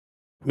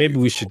Maybe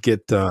we should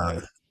get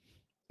the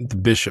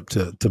bishop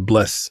to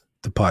bless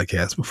the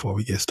podcast before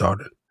we get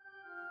started.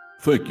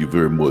 Thank you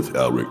very much,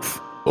 Alex.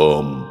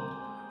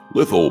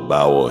 Let's all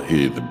bow our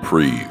heads and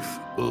praise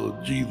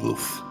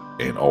Jesus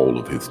and all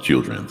of his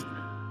children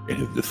and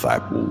his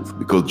disciples,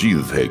 because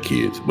Jesus had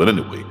kids. But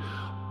anyway,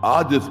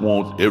 I just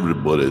want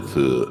everybody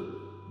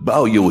to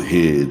bow your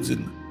heads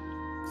and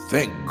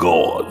thank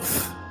God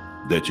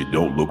that you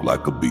don't look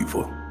like a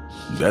beaver.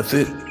 That's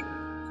it.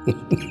 Do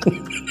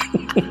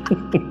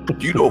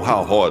you know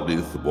how hard it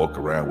is to walk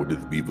around with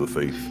this beaver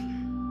face?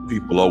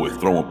 People always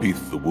throwing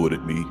pieces of wood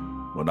at me.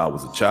 When I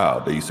was a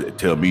child, they used to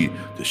tell me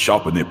to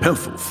sharpen their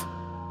pencils.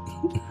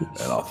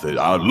 And I said,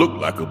 I look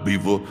like a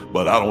beaver,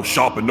 but I don't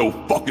sharpen no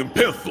fucking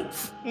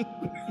pencils.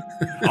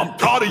 I'm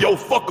tired of your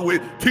fucking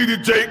with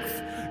TD Jakes,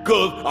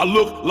 because I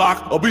look like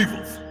a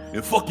beaver.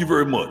 And fuck you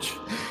very much.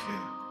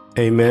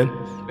 Amen.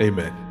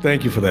 Amen.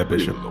 Thank you for that,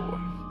 Bishop. Lord.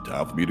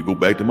 Time for me to go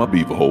back to my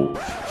beaver hole.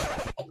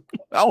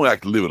 I don't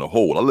actually live in a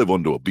hole. I live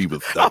under a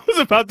beaver's I stomach. was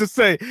about to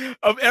say,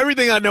 of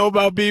everything I know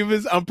about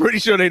beavers, I'm pretty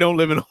sure they don't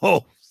live in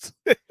holes.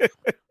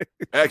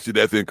 Actually,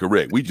 that's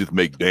incorrect. We just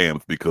make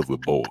dams because we're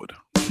bored.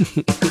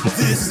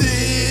 This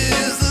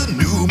is a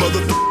new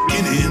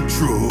motherfucking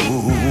intro.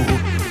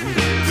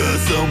 Cause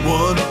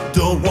someone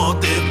don't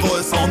want their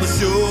voice on the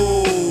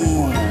show.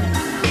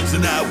 So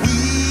now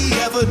we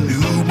have a new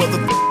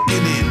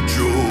motherfucking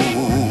intro.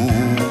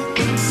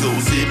 So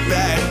sit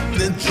back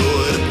and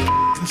enjoy the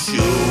fucking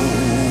show.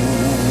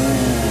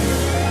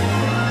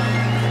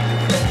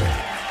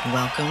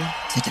 Welcome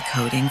to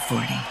Decoding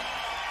 40.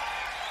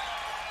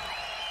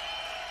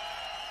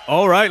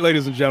 All right,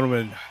 ladies and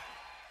gentlemen,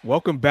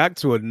 welcome back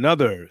to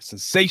another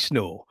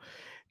sensational,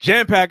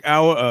 jam-packed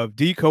hour of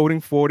Decoding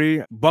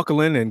 40.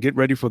 Buckle in and get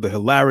ready for the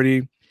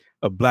hilarity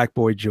of Black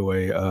Boy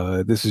Joy.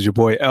 This is your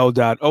boy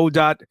L.O.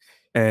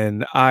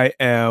 And I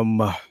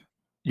am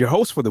your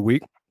host for the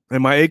week.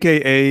 And my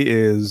AKA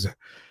is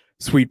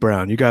Sweet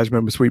Brown. You guys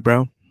remember Sweet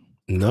Brown?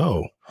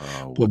 No.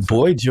 But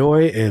Boy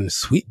Joy and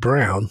Sweet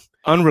Brown.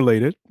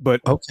 Unrelated, but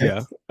Okay.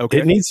 yeah. Okay.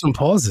 It needs some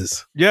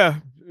pauses. Yeah.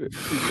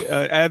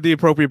 Add the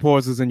appropriate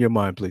pauses in your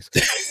mind, please.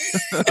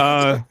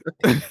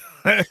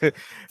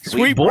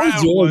 Sweet Boy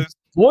Brown Joy. was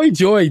Boy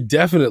Joy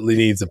definitely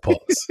needs a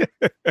pause.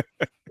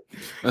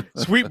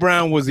 Sweet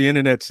Brown was the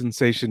internet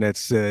sensation that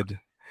said,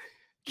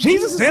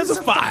 Jesus is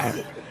a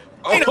fire.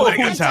 Ain't nobody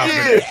got time for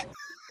that.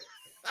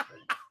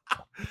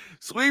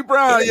 Sweet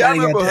Brown, yeah, I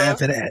remember her.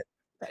 for that.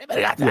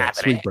 Yeah,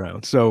 Sweet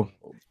Brown. So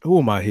who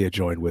am I here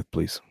joined with,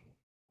 please?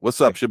 What's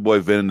up? It's your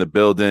boy Vin in the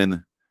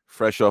building.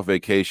 Fresh off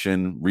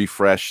vacation,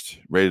 refreshed,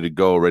 ready to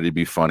go, ready to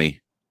be funny.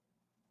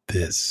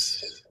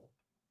 This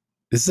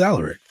is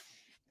Alaric.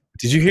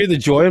 Did you hear the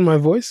joy in my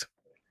voice?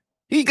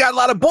 He got a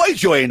lot of boy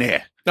joy in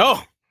there.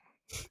 Oh.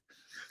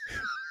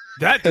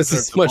 That That's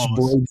deserves as much a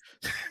pause. boy.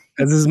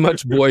 That's as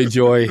much boy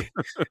joy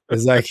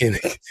as I can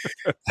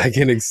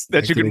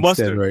That you can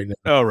muster. right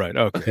now. All right.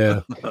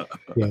 Okay.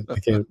 Yeah,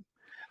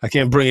 I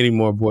can't bring any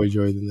more boy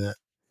joy than that.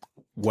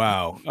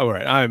 Wow. All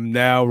right. I'm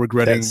now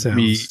regretting That sounds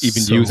me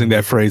even so using that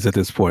weird. phrase at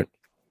this point.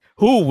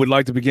 Who would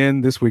like to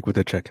begin this week with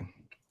a check-in?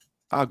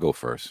 I'll go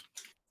first.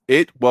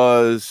 It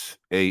was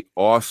a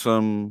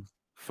awesome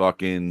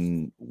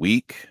fucking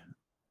week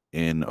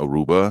in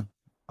Aruba.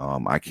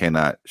 I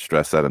cannot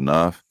stress that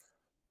enough.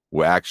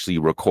 We're actually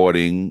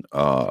recording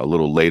a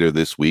little later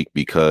this week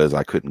because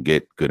I couldn't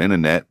get good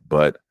internet.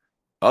 But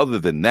other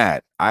than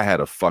that, I had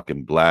a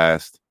fucking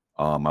blast.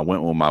 I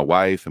went with my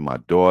wife and my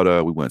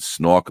daughter. We went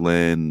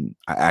snorkeling.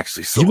 I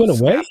actually saw You went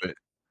away?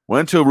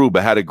 Went to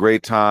Aruba, had a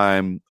great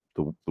time.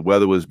 The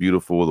weather was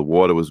beautiful. The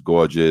water was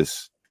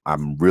gorgeous.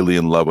 I'm really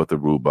in love with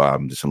Aruba.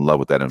 I'm just in love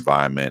with that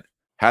environment.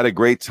 Had a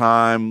great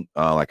time.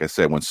 Like I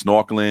said, went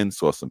snorkeling,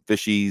 saw some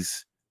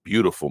fishies.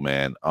 Beautiful,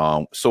 man.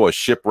 Saw a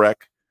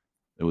shipwreck.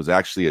 It was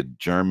actually a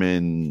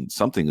German,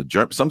 some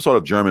sort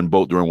of German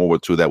boat during World War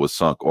II that was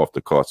sunk off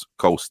the coast,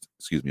 of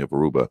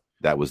Aruba.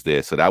 That was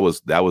there. So that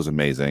was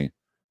amazing.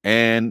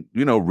 And,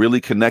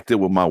 really connected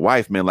with my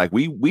wife, man. Like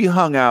we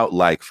hung out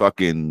like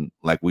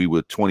we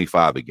were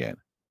 25 again.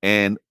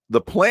 And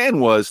the plan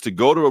was to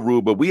go to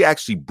Aruba. We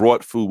actually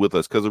brought food with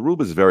us because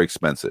Aruba is very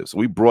expensive. So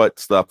we brought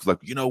stuff like,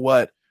 you know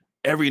what?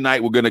 Every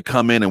night we're going to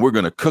come in and we're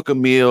going to cook a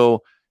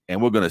meal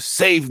and we're going to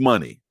save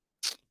money.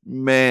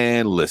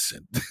 Man,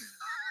 listen.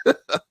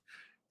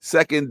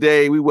 Second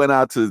day, we went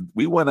out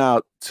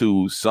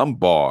to some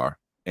bar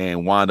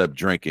and wound up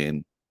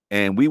drinking.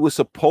 And we were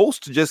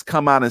supposed to just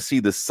come out and see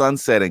the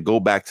sunset and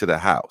go back to the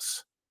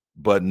house.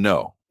 But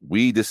no,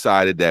 we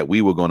decided that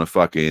we were going to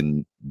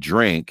fucking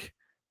drink.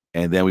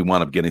 And then we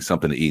wound up getting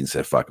something to eat and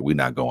said, fuck it, we're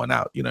not going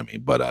out. You know what I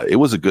mean? But it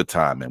was a good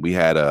time, man. We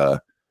had so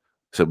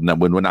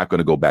we're not going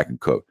to go back and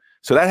cook.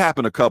 So that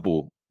happened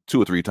 2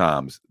 or 3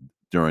 times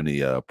during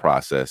the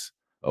process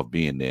of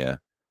being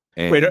there.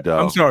 And, Wait,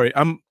 I'm sorry.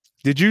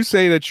 Did you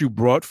say that you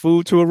brought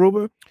food to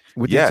Aruba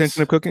with the Yes.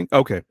 intention of cooking?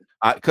 Okay.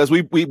 Because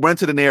we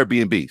rented an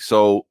Airbnb.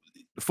 So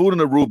food in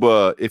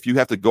Aruba, if you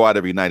have to go out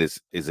every night,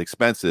 is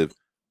expensive.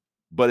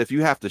 But if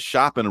you have to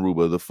shop in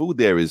Aruba, the food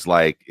there is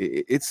like,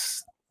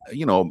 it's,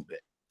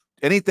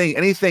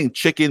 anything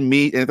chicken,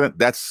 meat, anything,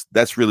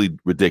 that's really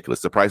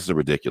ridiculous. The prices are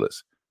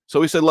ridiculous. So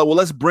we said, well,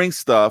 let's bring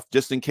stuff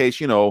just in case,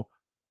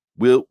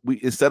 we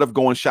instead of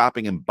going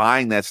shopping and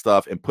buying that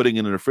stuff and putting it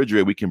in the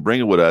refrigerator, we can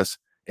bring it with us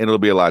and it'll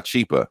be a lot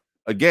cheaper.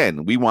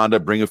 Again, we wound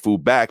up bringing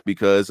food back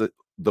because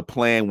the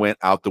plan went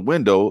out the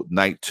window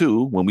night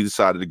 2 when we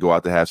decided to go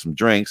out to have some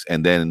drinks.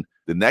 And then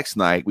the next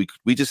night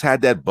we just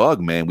had that bug,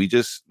 man. We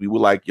were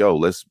like, yo,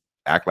 let's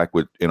act like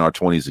we're in our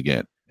 20s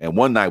again. And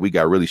one night we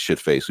got really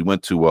shit-faced. We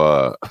went to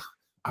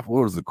what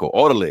was it called?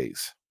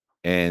 Orderlies.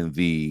 And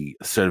the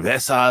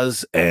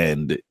cervezas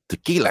and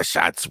tequila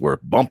shots were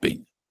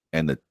bumping,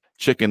 and the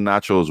chicken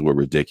nachos were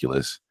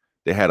ridiculous.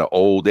 They had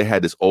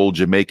this old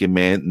Jamaican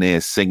man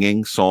there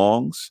singing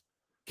songs.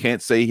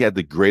 Can't say he had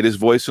the greatest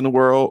voice in the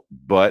world,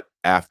 but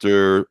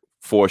after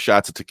 4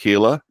 shots of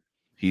tequila,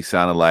 he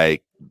sounded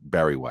like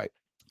Barry White.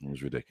 It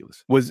was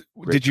ridiculous.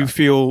 Did you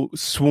feel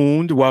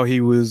swooned while he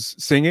was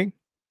singing?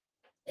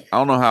 I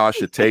don't know how I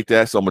should take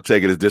that, so I'm gonna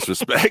take it as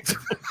disrespect.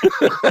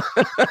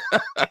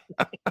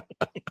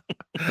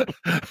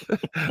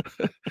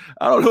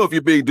 I don't know if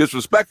you're being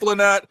disrespectful or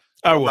not.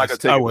 I was.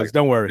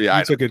 Don't worry. Yeah,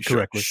 you took it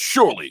correctly.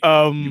 Surely.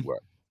 You were.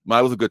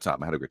 It was a good time.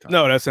 I had a good time.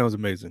 No, that sounds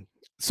amazing.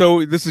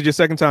 So this is your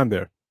second time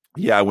there?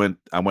 Yeah, I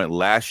went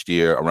last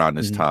year around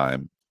this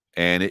time,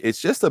 and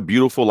it's just a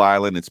beautiful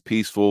island. It's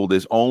peaceful.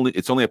 It's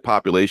only a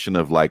population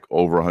of like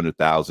over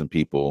 100,000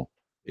 people.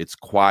 It's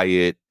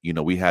quiet.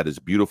 We had this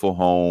beautiful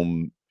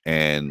home,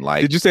 and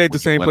like. Did you stay at the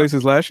same place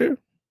as last year?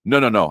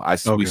 No.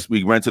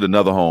 We rented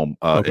another home,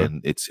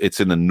 and it's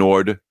in the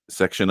Nord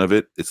section of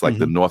it. It's like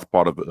the north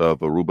part of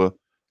Aruba.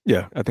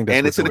 Yeah, I think that's.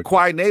 And it's in a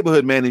quiet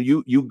neighborhood, man. And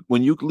you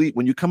when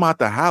you come out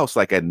the house,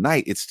 like at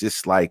night, it's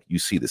just like you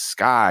see the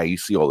sky, you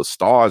see all the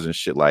stars and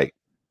shit, like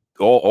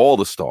all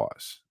the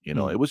stars. It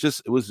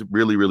was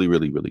really, really,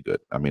 really, really good.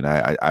 I mean,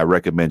 I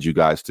recommend you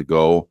guys to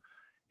go.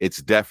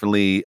 It's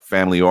definitely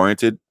family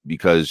oriented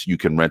because you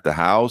can rent the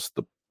house.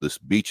 The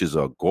beaches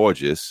are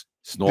gorgeous.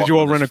 Did you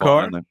all rent a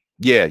car?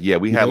 Yeah.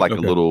 We had like a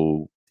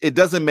little. It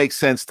doesn't make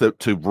sense to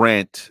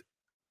rent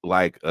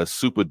like a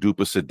super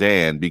duper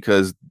sedan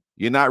because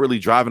you're not really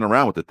driving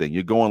around with the thing.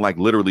 You're going like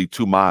literally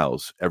 2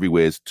 miles.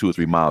 Everywhere is 2 or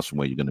 3 miles from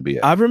where you're going to be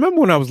at. I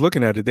remember when I was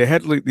looking at it, they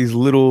had like these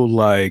little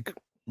like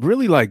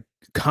really like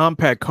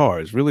compact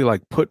cars, really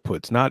like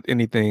puts, not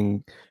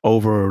anything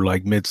over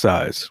like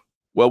mid-size.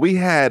 Well, we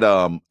had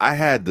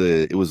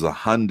it was a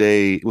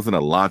Hyundai, it was an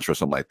Elantra or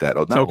something like that.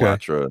 Oh, not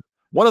Elantra.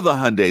 One of the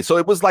Hyundai. So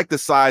it was like the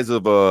size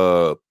of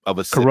a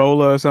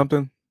Corolla or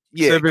something.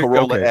 Yeah, Civic?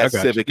 Corolla Okay, S,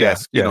 Civic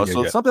S.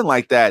 So something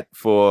like that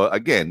for,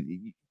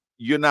 again,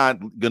 you're not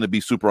going to be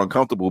super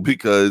uncomfortable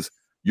because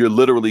you're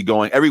literally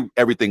going,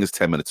 everything is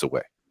 10 minutes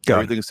away.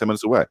 Everything is 10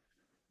 minutes away.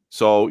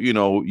 So,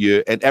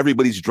 and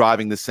everybody's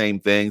driving the same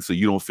thing. So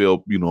you don't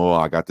feel,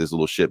 I got this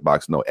little shit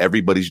box. No,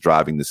 everybody's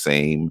driving the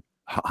same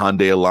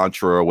Hyundai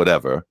Elantra or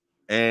whatever.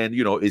 And,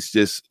 it's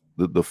just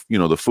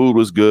the food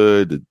was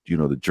good.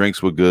 The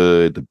drinks were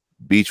good. The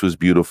beach was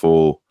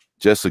beautiful.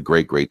 Just a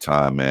great, great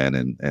time,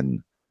 man.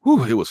 And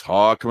whew, it was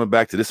hard coming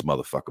back to this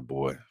motherfucker,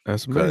 boy.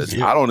 That's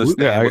amazing. I don't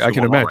understand. I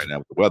can imagine right now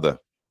with the weather.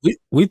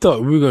 We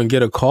thought we were going to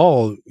get a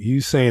call. You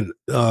saying,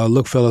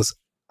 look, fellas,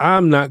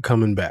 I'm not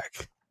coming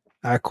back.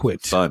 I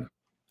quit.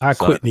 I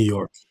quit New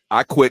York.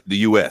 I quit the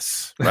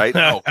U.S., right?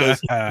 I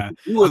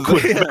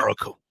quit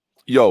America.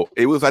 Yo,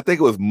 I think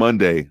it was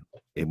Monday.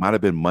 It might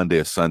have been Monday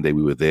or Sunday.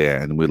 We were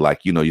there and we're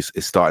like,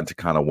 it's starting to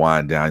kind of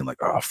wind down. You're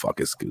like, oh, fuck,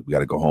 it's good. We got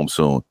to go home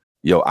soon.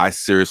 Yo, I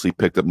seriously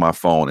picked up my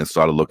phone and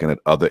started looking at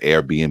other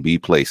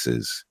Airbnb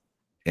places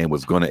and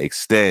was going to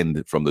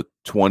extend from the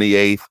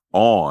 28th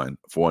on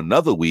for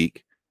another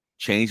week,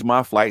 change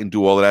my flight and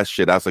do all of that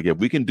shit. I was like, if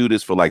we can do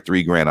this for like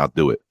 $3,000, I'll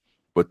do it.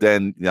 But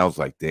then I was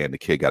like, damn, the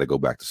kid got to go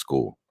back to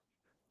school.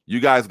 You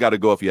guys got to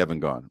go if you haven't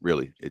gone.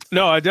 Really.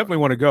 No, I definitely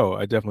want to go.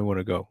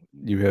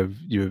 You have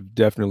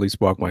definitely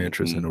sparked my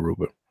interest in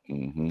Aruba.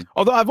 Mm-hmm.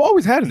 Although I've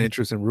always had an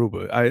interest in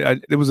Aruba.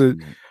 There was a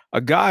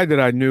guy that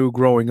I knew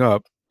growing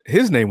up.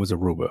 His name was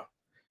Aruba.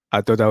 I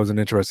thought that was an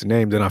interesting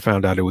name. Then I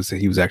found out he was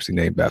actually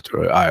named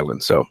after an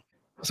island. So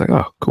I was like,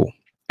 oh, cool.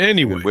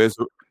 Anyway. Where's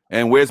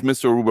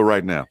Mr. Aruba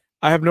right now?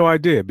 I have no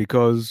idea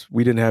because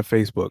we didn't have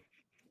Facebook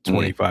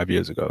 25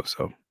 years ago.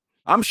 So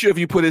I'm sure if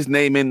you put his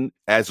name in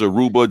as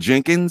Aruba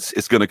Jenkins,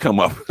 it's going to come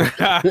up.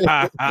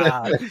 The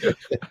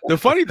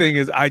funny thing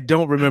is I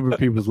don't remember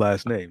people's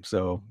last names.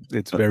 So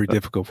it's very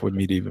difficult for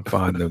me to even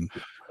find them.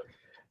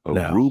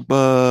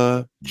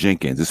 Aruba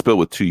Jenkins. It's spelled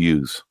with 2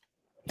 U's.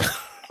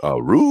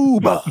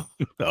 Aruba.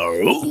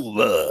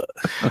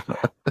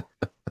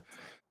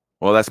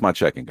 Well, that's my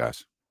check-in,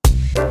 guys.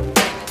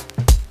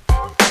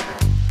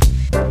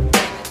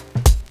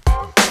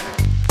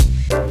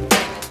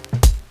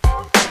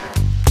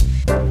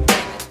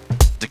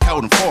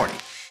 Decoding 40.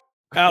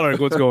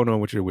 Alaric, what's going on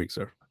with your week,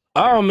 sir?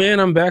 Oh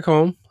man, I'm back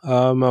home.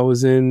 I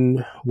was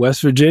in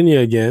West Virginia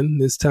again.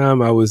 This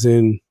time I was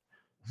in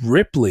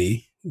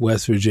Ripley,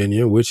 West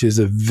Virginia, which is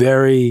a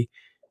very,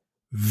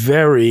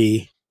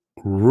 very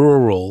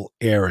rural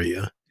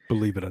area.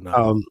 Believe it or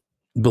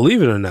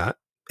not.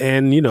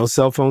 And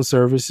cell phone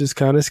service is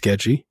kind of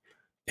sketchy.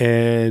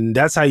 And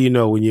that's how you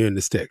know when you're in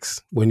the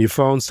sticks, when your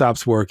phone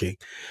stops working.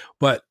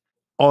 But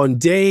on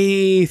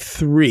day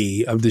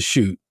 3 of the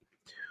shoot,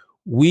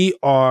 we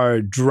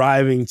are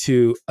driving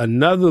to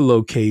another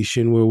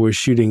location where we're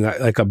shooting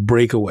like a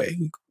breakaway.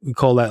 We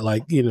call that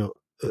like,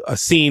 a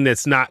scene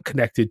that's not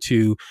connected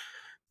to,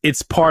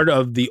 it's part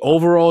of the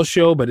overall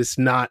show, but it's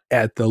not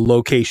at the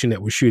location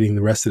that we're shooting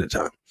the rest of the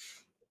time.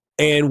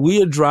 And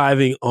we are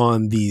driving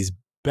on these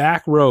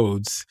back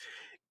roads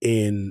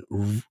in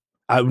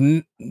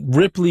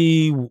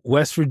Ripley,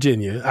 West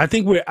Virginia. I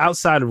think we're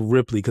outside of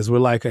Ripley because we're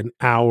like an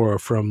hour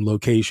from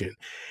location.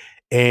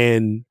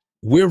 And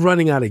we're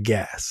running out of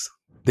gas.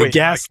 The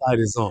gas light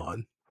is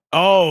on.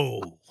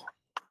 Oh.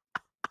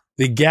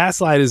 The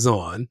gas light is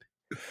on.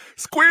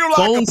 Squeal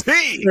like a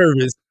pig.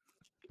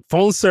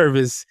 Phone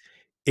service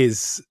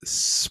is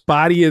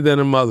spottier than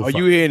a motherfucker. Are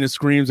you hearing the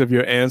screams of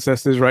your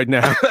ancestors right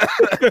now?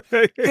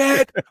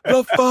 Get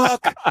the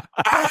fuck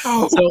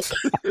out. So,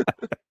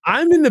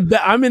 I'm in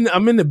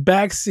the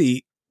back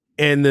seat,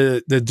 and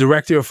the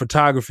director of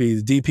photography,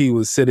 the DP,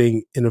 was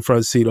sitting in the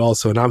front seat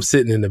also, and I'm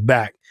sitting in the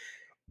back.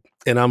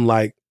 And I'm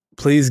like,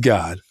 please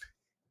God,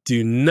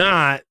 do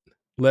not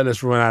let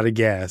us run out of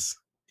gas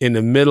in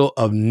the middle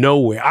of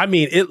nowhere. I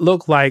mean, it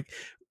looked like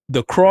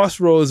the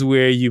crossroads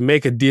where you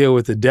make a deal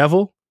with the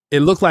devil.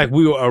 It looked like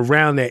we were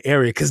around that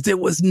area because there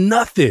was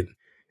nothing.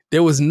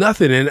 There was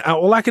nothing. And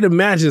all I could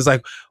imagine is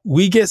like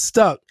we get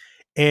stuck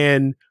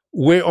and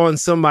we're on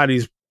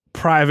somebody's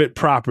private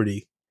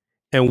property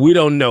and we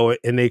don't know it.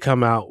 And they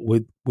come out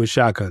with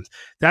shotguns.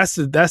 That's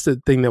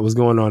the thing that was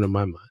going on in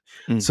my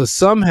mind. So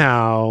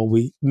somehow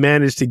we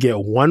managed to get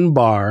one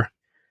bar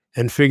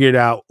and figured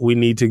out we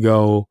need to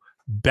go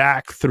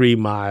back 3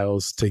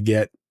 miles to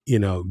get,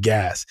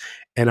 gas.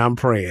 And I'm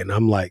praying.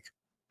 I'm like,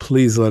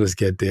 please let us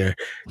get there.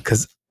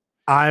 Cause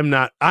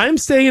I'm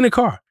staying in the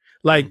car.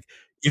 Like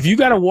if you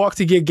got to walk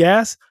to get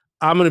gas,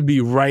 I'm going to be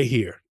right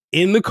here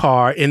in the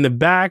car, in the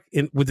back,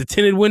 with the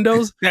tinted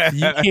windows.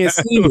 You can't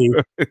see me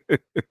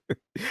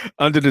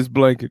under this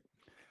blanket.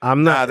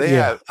 I'm not.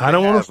 I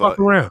don't want to fuck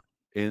around.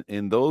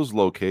 In those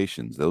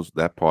locations,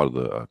 that part of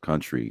the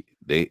country,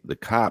 the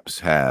cops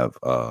have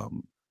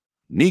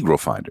Negro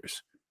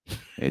finders.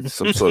 It's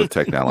some sort of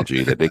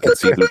technology that they can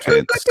see through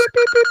tents.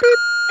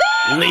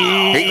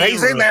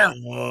 He's in there.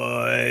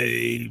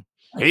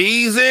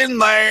 He's in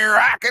there.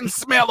 I can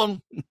smell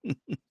him.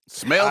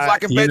 Smells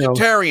like a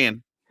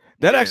vegetarian.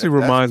 That actually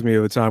reminds me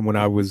of a time when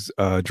I was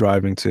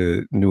driving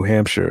to New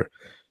Hampshire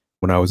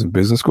when I was in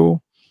business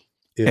school.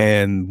 Yeah.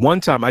 And one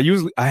time I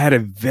had a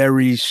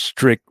very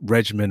strict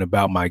regimen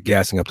about my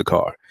gassing up the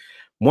car.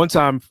 One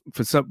time,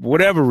 for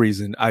whatever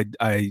reason,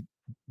 I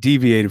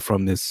deviated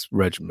from this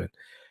regimen.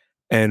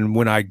 And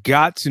when I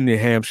got to New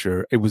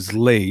Hampshire, it was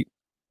late,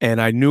 and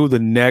I knew the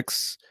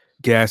next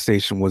gas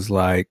station was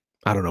like,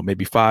 I don't know,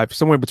 maybe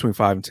somewhere between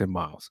 5 and 10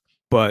 miles.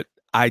 But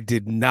I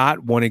did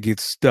not want to get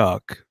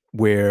stuck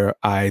where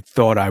I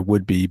thought I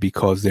would be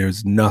because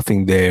there's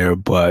nothing there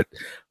but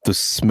the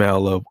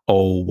smell of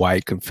old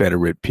white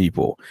Confederate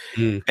people.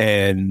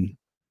 And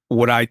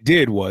what I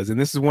did was,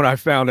 and this is when I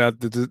found out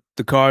that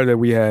the car that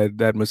we had,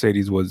 that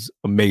Mercedes, was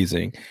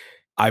amazing.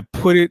 I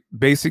put it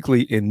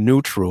basically in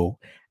neutral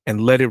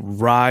and let it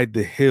ride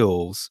the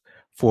hills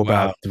for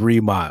about 3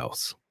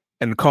 miles.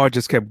 And the car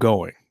just kept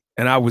going.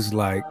 And I was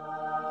like,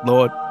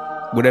 Lord,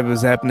 whatever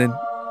is happening,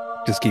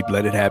 just keep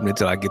letting it happen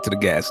until I get to the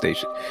gas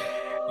station.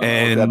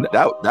 And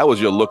that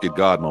was your look at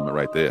God moment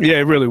right there. Yeah,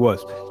 it really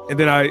was. And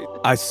then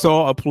I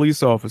saw a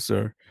police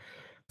officer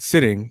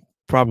sitting,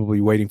 probably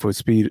waiting for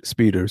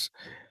speeders.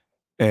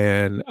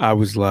 And I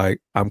was like,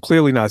 I'm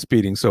clearly not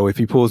speeding. So if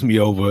he pulls me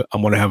over,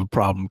 I'm going to have a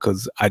problem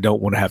because I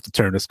don't want to have to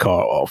turn this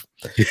car off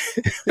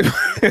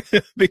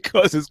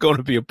because it's going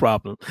to be a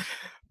problem.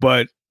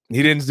 But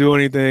he didn't do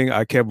anything.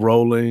 I kept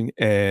rolling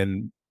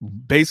and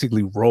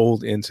basically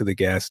rolled into the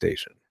gas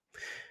station.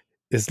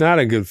 It's not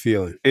a good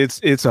feeling.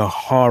 It's a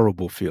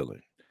horrible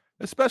feeling.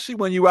 Especially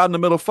when you're out in the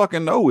middle of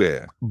fucking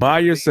nowhere. By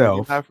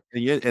yourself. And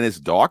it's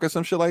dark or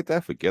some shit like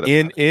that. Forget about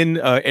it. In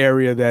an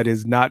area that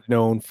is not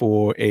known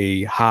for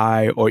a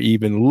high or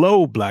even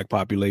low black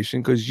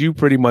population, because you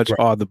pretty much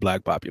are the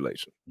black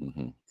population.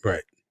 Mm-hmm.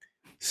 Right.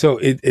 So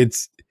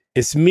it's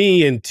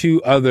me and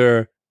 2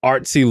 other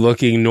artsy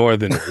looking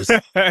northerners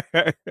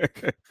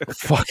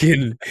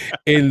fucking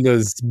in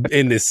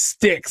the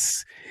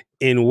sticks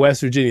in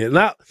West Virginia.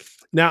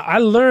 Now I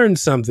learned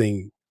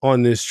something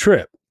on this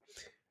trip.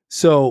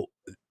 So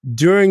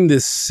during the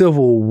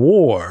Civil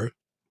War,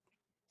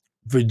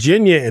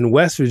 Virginia and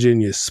West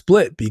Virginia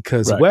split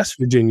because West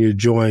Virginia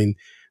joined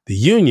the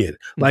Union.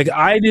 Like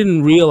I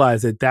didn't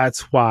realize that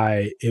that's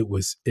why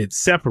it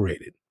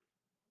separated.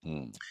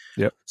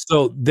 Yep.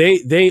 So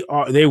they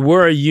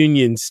were a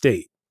Union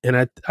state, and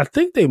I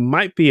think they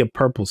might be a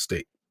purple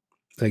state.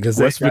 Like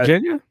West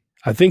Virginia?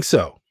 I think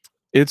so.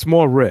 It's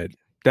more red.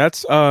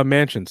 That's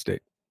Manchin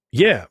state.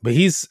 Yeah, but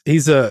he's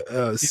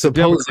a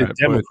supposed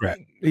Democrat.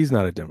 He's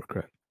not a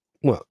Democrat.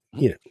 Well,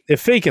 they're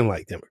faking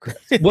like Democrats.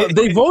 Well,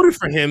 they voted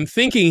for him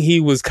thinking he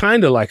was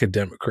kind of like a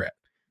Democrat.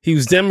 He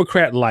was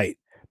Democrat light.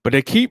 but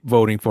they keep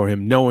voting for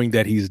him, knowing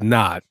that he's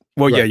not.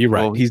 Well, yeah, you're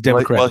right. Well, he's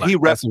Democrat. Well, he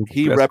represents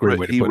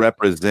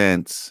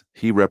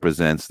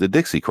the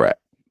Dixiecrat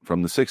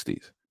from the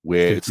 60s,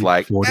 where 50, it's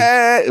like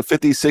 40.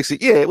 50, 60.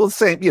 Yeah, well,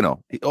 same,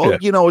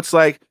 it's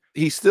like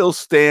he still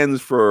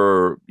stands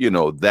for,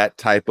 that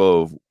type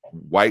of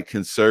white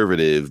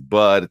conservative,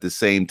 but at the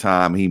same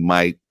time, he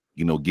might,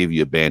 give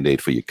you a Band-Aid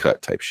for your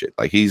cut type shit.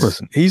 Like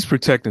he's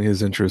protecting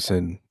his interests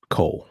in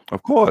coal.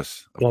 Of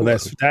course.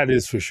 That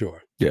is for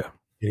sure. Yeah.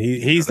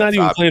 He's not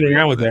even playing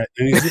around with that.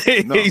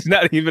 He's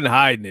not even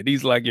hiding it.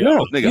 He's like,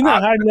 no, nigga, he's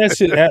not hiding that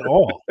shit at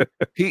all.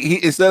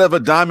 He instead of a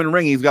diamond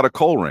ring, he's got a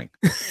coal ring.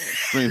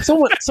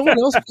 Someone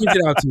else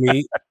pointed out to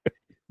me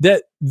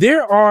that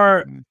there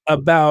are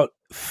about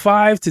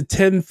 5,000 to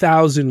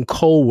 10,000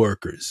 coal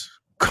workers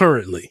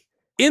currently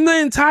in the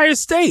entire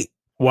state.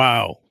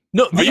 Wow.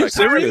 No, the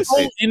entire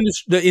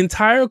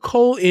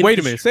coal industry. Wait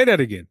a minute, say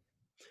that again.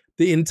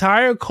 The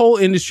entire coal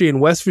industry in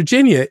West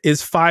Virginia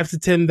is 5,000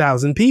 to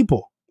 10,000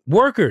 people.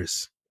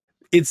 Workers.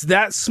 It's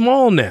that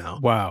small now.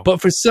 Wow.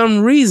 But for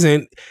some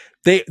reason,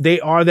 they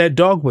are that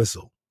dog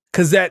whistle,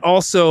 because that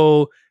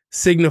also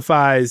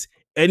signifies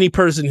any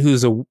person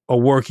who's a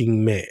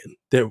working man,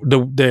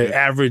 the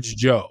average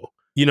Joe.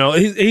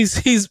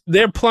 He's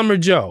their plumber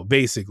Joe,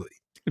 basically.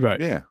 Right.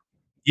 Yeah.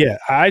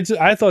 I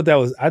thought that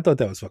was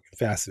fucking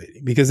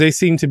fascinating, because they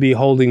seem to be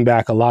holding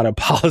back a lot of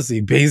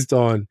policy based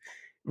on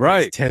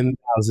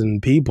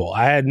 10,000 people.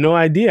 I had no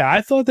idea.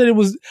 I thought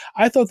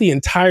the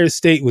entire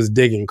state was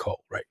digging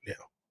coal right now.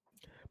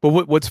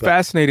 But what's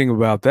fascinating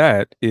about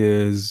that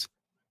is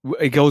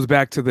it goes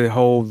back to the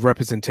whole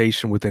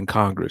representation within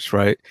Congress,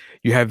 right?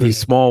 You have these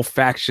small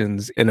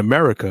factions in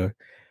America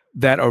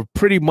that are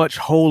pretty much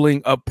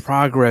holding up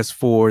progress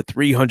for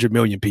 300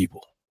 million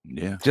people.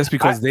 Yeah. Just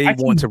because they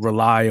want to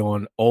rely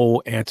on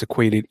old,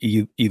 antiquated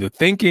either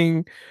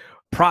thinking,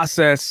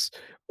 process,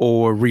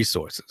 or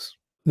resources.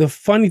 The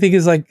funny thing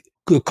is, like,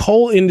 the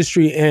coal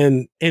industry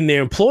and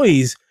their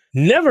employees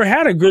never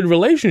had a good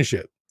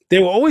relationship. They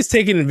were always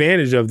taking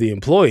advantage of the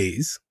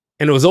employees,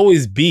 and it was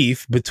always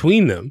beef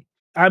between them.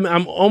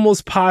 I'm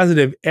almost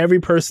positive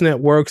every person that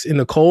works in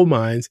the coal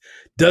mines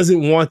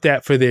doesn't want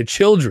that for their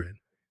children,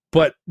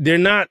 but they're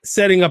not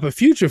setting up a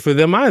future for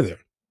them either.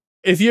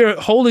 If you're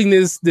holding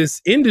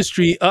this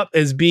industry up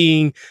as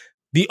being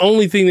the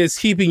only thing that's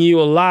keeping you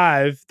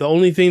alive, the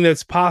only thing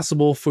that's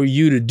possible for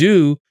you to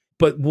do,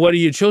 but what are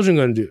your children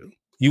going to do?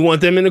 You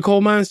want them in the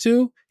coal mines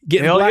too?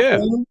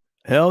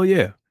 Hell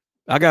yeah.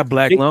 I got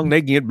black lung.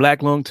 They can get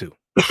black lung too.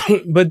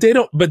 But they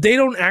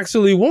don't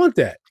actually want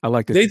that. I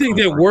like that. They think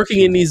they're working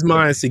in these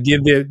mines to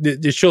give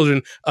their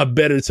children a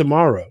better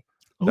tomorrow.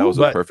 That was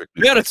a perfect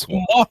better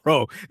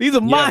tomorrow. These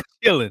are my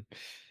children.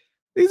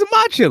 These are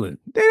my children.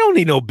 They don't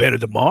need no better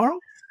tomorrow.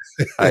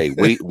 Hey,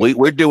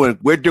 we're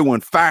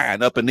doing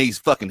fine up in these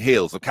fucking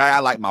hills. Okay, I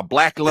like my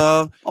black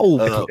lung.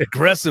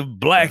 Aggressive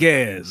black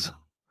ass.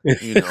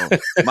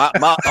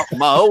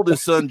 My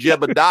oldest son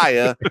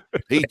Jebediah,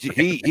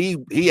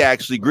 he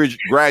actually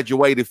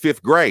graduated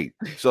 5th grade,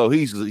 so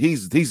he's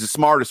the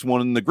smartest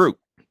one in the group.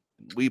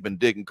 We've been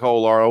digging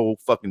coal our whole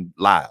fucking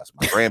lives.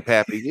 My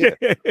grandpappy,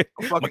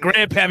 my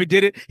grandpappy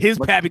did it. His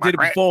pappy did it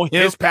before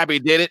him. His pappy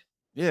did it.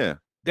 Yeah,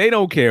 they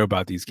don't care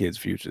about these kids'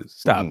 futures.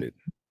 Stop it.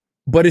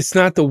 But it's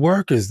not the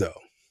workers, though.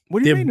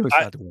 What do you mean it's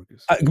not the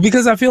workers?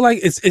 Because I feel like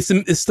it's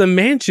the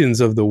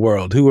mansions of the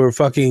world who are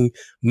fucking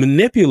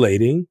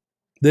manipulating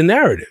the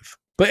narrative.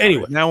 But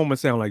anyway, now I'm gonna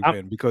sound like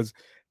Ben, because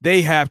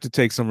they have to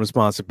take some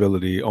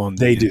responsibility on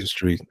the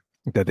industry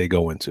that they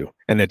go into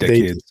and that their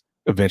kids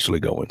eventually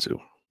go into.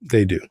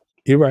 They do.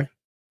 You're right.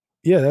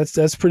 Yeah,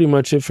 that's pretty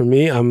much it for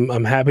me.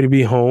 I'm happy to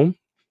be home.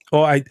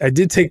 Oh, I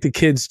did take the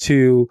kids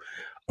to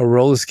a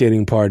roller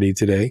skating party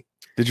today.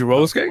 Did you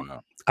roller skate?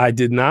 I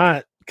did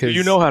not. Do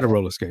you know how to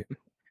roller skate?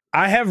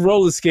 I have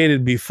roller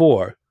skated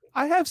before.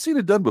 I have seen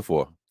it done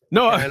before.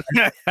 No, I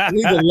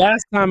think the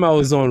last time I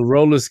was on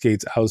roller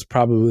skates, I was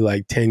probably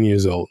like 10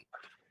 years old.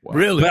 Wow.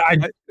 Really?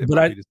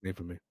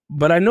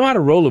 But I know how to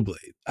rollerblade.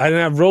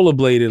 I've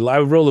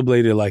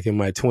rollerbladed like in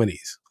my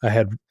 20s. I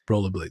had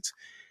rollerblades.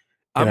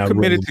 I'm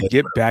committed to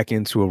get back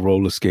into a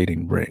roller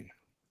skating rink.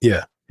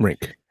 The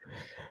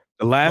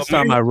last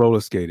time I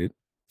roller skated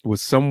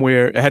was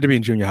somewhere, it had to be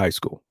in junior high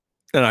school,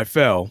 and I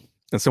fell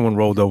and someone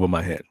rolled over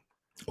my head.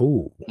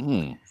 Oh,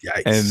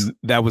 yikes. And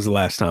that was the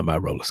last time I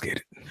roller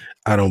skated.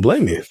 I don't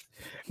blame you.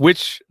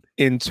 Which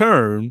in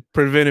turn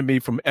prevented me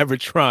from ever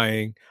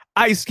trying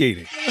ice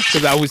skating,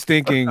 because I was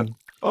thinking,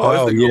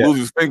 lose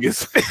his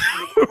fingers.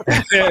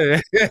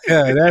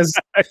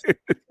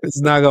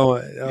 It's not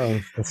going.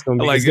 Oh, it's going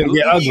to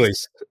get ugly.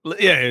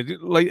 Yeah,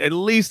 like at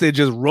least they're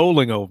just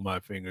rolling over my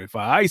finger. If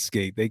I ice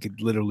skate, they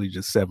could literally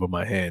just sever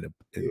my hand.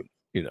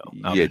 You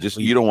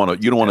don't want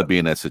to be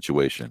in that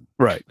situation,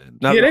 right?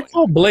 They're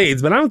called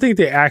blades, but I don't think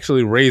they're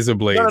actually razor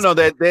blades. No,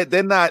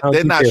 they're not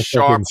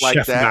sharp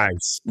like that.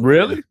 Knives.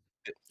 Really?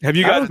 Have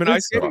you guys been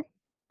ice skating?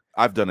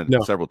 I've done it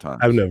several times.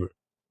 I've never.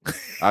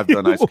 I've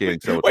done ice skating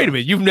several times. Wait a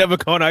minute, you've never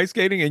gone ice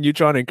skating, and you're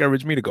trying to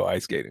encourage me to go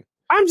ice skating?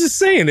 I'm just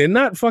saying, they're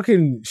not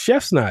fucking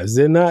chef's knives.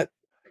 They're not.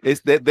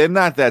 It's that they're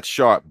not that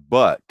sharp,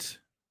 but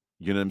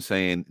you know what I'm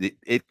saying?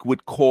 It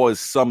would cause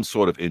some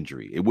sort of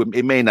injury.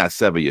 It may not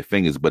sever your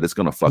fingers, but it's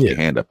gonna fuck your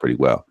hand up pretty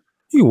well.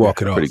 You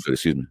walk it off. Pretty good,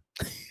 excuse me.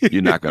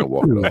 You're not gonna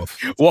walk it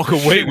off. Walk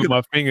away with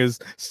my fingers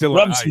still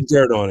rub some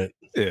dirt on it.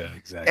 Yeah,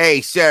 exactly.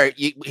 Hey, sir,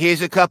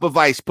 here's a cup of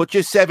ice. Put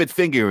your severed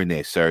finger in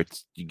there, sir.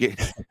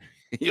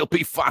 You'll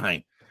be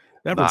fine.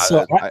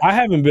 So I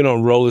haven't been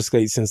on roller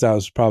skates since I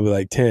was probably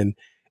like 10.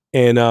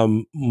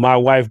 And my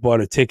wife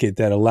bought a ticket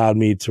that allowed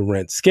me to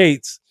rent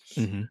skates,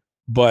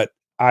 but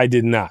I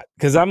did not.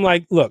 Because I'm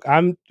like, look,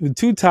 I'm with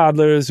 2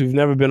 toddlers who've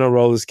never been on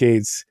roller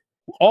skates.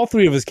 All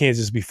 3 of us can't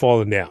just be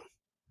falling down.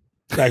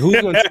 Like,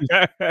 who's going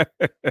to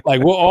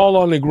like, we're all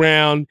on the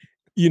ground,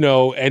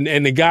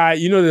 and the guy,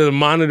 there's a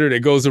monitor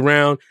that goes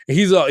around, and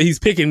he's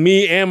picking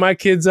me and my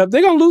kids up.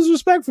 They're going to lose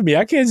respect for me.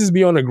 I can't just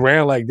be on the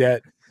ground like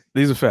that.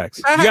 These are facts.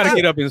 You got to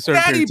get up in a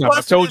certain period of time.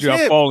 I told you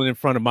I'm falling in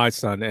front of my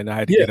son, and I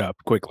had to get up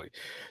quickly.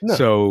 No.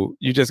 So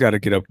you just got to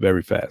get up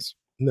very fast.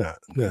 No.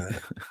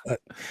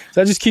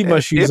 So I just keep my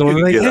shoes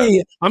on. Like,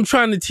 hey, I'm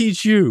trying to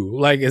teach you,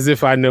 like, as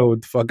if I know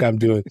what the fuck I'm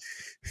doing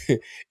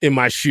in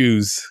my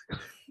shoes,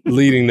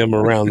 leading them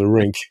around the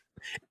rink.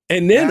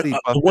 And then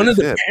one of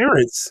the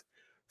parents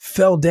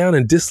fell down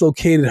and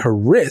dislocated her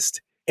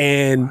wrist.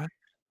 And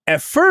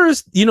at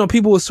first,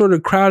 people were sort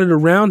of crowded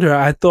around her.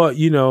 I thought,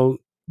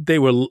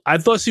 I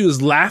thought she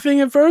was laughing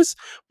at first,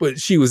 but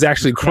she was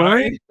actually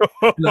crying.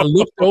 And I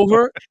looked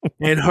over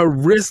and her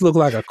wrist looked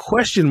like a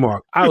question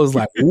mark. I was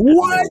like,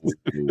 what?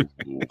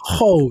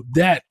 Oh,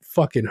 that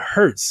fucking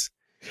hurts.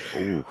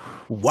 Ooh.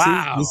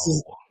 Wow.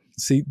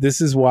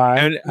 This is why.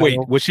 And wait,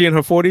 was she in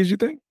her 40s, you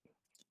think?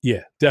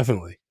 Yeah,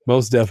 definitely.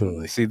 Most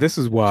definitely. See, this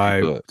is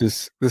why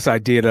this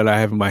idea that I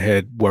have in my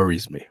head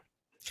worries me.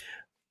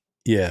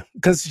 Yeah,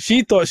 because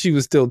she thought she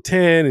was still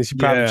 10 and she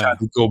probably tried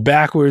to go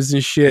backwards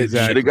and shit.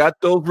 Exactly. Should have got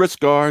those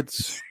wrist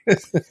guards.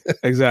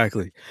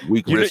 Exactly.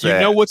 You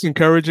know what's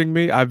encouraging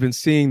me? I've been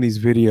seeing these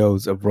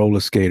videos of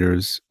roller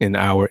skaters in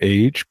our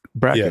age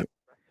bracket.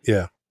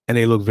 Yeah. And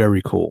they look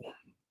very cool.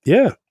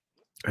 Yeah.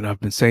 And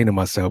I've been saying to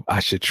myself, I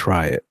should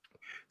try it.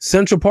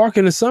 Central Park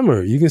in the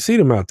summer. You can see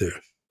them out there.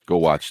 Go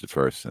watch it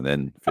first and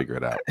then figure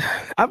it out.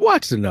 I've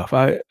watched enough.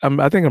 I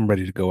think I'm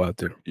ready to go out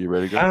there. You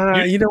ready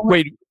to go?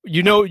 Wait,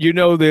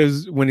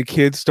 there's when the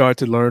kids start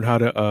to learn how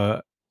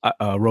to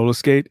roller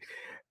skate,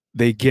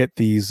 they get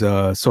these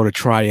sort of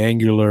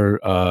triangular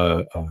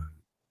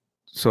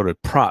sort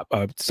of prop,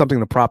 something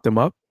to prop them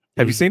up.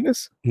 Have you seen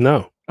this?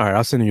 No. All right,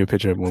 I'll send you a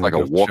picture of one. Like a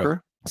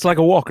walker? It's like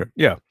a walker,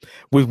 yeah,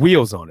 with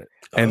wheels on it.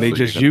 And they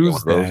just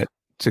use that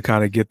to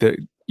kind of get the,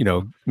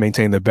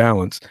 maintain the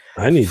balance.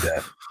 I need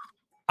that.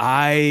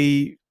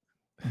 I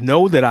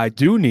know that I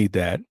do need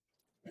that,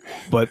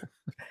 but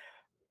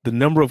the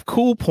number of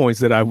cool points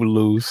that I would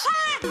lose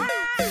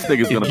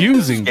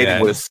using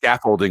that with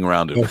scaffolding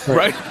around it,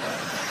 right?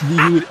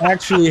 You would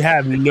actually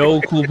have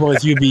no cool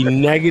points. You'd be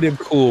negative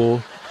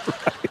cool.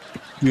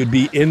 You'd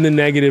be in the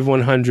negative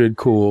 100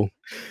 cool.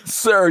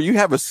 Sir, you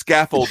have a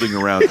scaffolding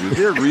around you. Is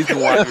there a reason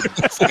why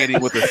you're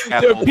skating with a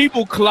scaffold? There are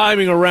people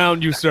climbing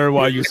around you, sir,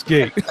 while you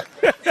skate.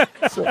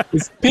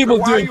 It's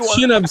people doing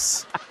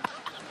chin-ups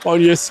on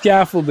your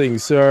scaffolding,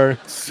 sir.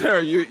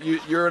 Sir,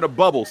 you're in a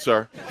bubble,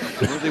 sir.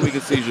 The only thing we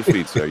can see is your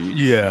feet, sir.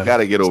 You got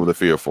to get over the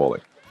fear of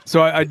falling.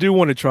 So I do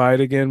want to try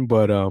it again,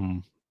 but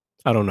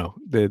I don't know.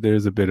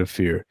 There's a bit of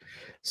fear.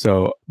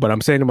 So, but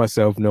I'm saying to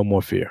myself, no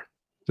more fear.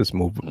 Just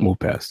move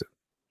past it.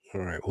 All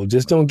right. Well,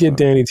 just don't get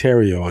Danny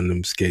Terrio on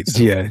them skates.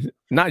 Yeah,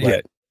 not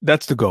yet.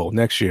 That's the goal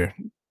next year.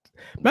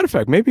 Matter of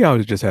fact, maybe I'll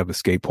just have a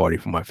skate party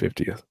for my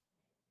 50th.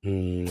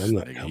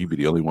 You'd be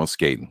the only one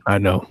skating. I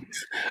know.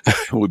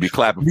 We'd be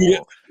clapping.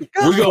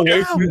 We're gonna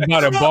wait for you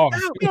by the bar.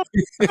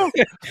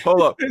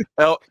 Hold up,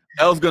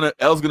 L's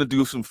gonna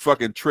do some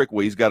fucking trick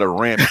where he's got a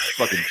ramp,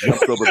 fucking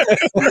jumps over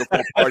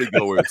the party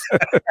goers.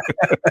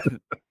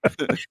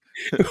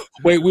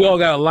 Wait, we all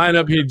got to line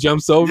up here.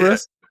 Jumps over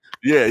us.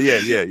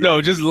 Yeah. No,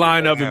 just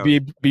line up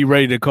and be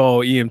ready to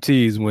call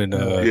EMTs when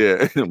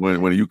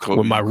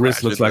when my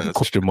wrist looks like a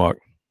question mark.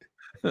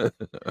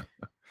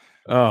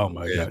 Oh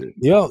my God.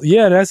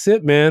 Yeah, that's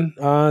it, man.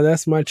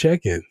 That's my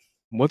check-in.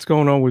 What's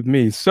going on with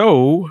me?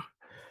 So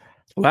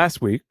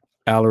last week,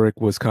 Alaric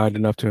was kind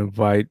enough to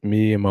invite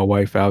me and my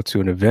wife out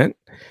to an event.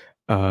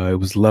 It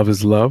was Love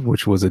is Love,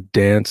 which was a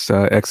dance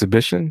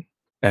exhibition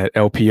at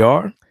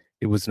LPR.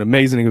 It was an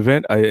amazing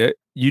event.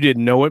 You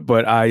didn't know it,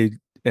 but I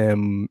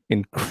am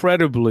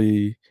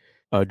incredibly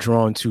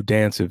drawn to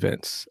dance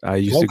events. I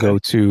used to go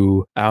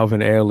to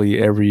Alvin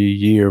Ailey every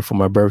year for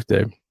my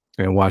birthday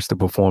and watch the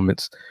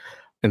performance.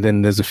 And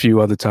then there's a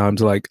few other times,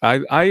 like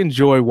I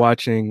enjoy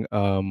watching,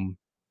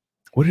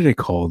 what do they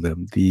call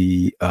them?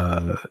 The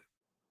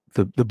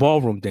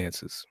ballroom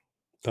dances.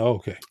 Oh,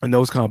 okay. And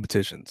those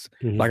competitions.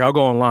 Mm-hmm. Like I'll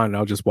go online and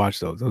I'll just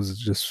watch those. Those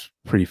are just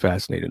pretty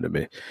fascinating to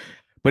me.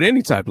 But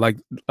any type, like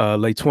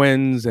Les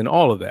Twins and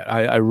all of that,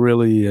 I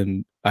really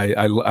am.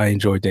 I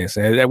enjoy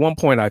dancing. At one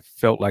point, I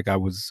felt like I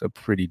was a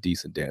pretty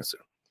decent dancer.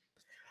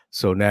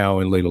 So now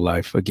in later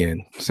life,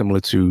 again,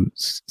 similar to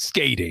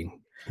skating,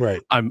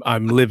 Right.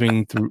 I'm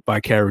living through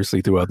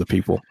vicariously through other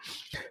people.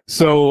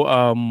 So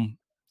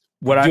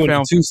what I doing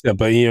found, the two-step,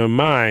 but in your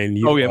mind,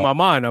 you in my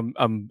mind,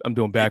 I'm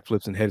doing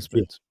backflips and head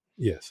spins.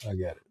 Yes, I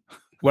get it.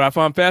 What I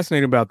found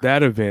fascinating about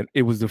that event,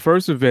 it was the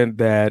first event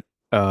that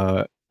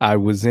I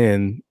was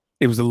in.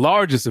 It was the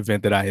largest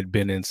event that I had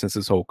been in since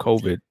this whole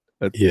COVID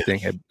thing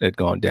had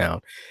gone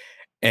down.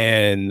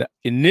 And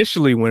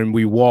initially, when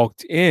we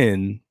walked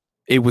in,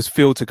 it was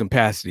filled to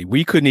capacity.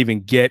 We couldn't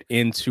even get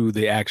into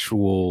the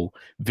actual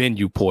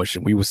venue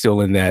portion. We were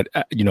still in that,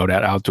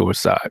 that outdoor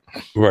side.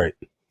 Right.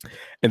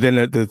 And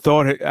then the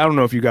thought, I don't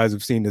know if you guys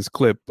have seen this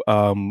clip,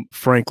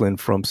 Franklin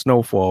from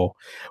Snowfall,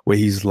 where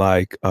he's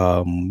like,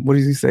 what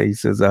does he say? He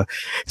says,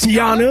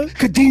 Tiana,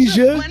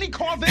 Khadijah,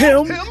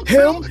 him.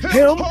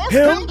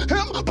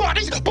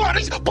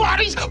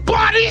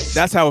 Bodies.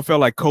 That's how it felt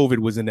like COVID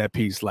was in that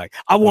piece. Like,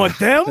 I want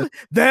them,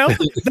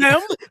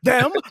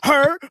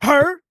 her.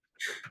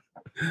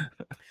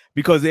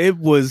 Because it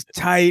was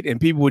tight and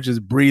people were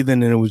just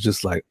breathing and it was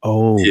just like,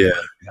 oh,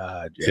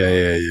 God.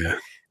 Yeah.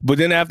 But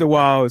then after a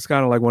while, it's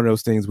kind of like one of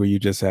those things where you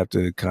just have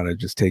to kind of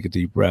just take a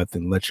deep breath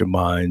and let your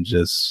mind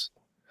just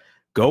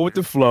go with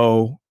the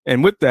flow.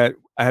 And with that,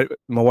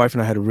 my wife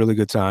and I had a really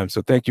good time.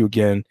 So thank you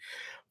again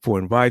for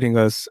inviting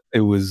us.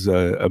 It was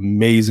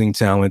amazing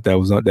talent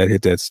that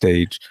hit that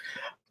stage.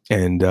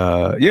 And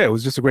it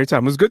was just a great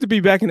time. It was good to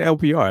be back in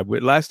LPR.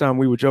 But last time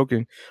we were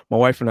joking, my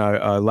wife and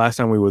I, last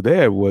time we were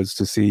there was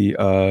to see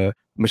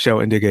Michelle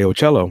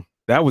Ndegeocello.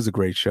 That was a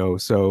great show.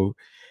 So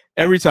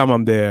every time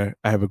I'm there,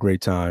 I have a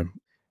great time.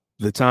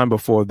 The time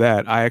before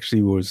that, I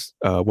actually was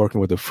working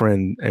with a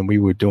friend and we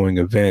were doing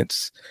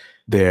events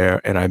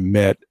there, and I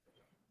met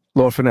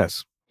Lord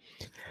Finesse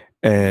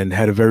and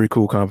had a very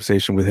cool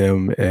conversation with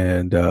him.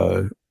 And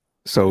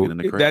so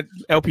that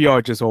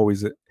LPR just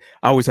always, I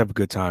always have a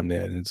good time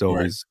there, and it's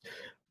always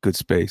good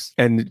space.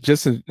 And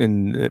just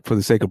for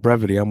the sake of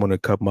brevity, I'm going to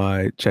cut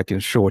my check-in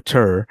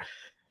shorter.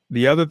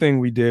 The other thing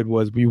we did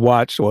was we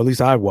watched, or at least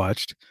I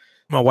watched,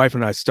 my wife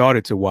and I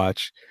started to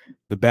watch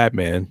The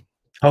Batman.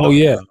 Oh,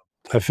 yeah.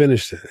 I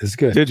finished it. It's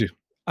good. Did you?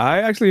 I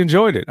actually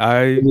enjoyed it.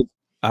 I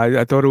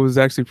thought it was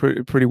actually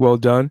pretty well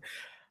done.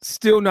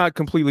 Still not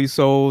completely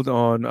sold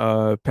on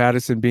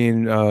Pattinson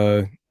being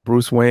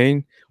Bruce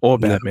Wayne or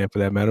Batman for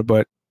that matter,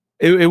 but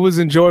it was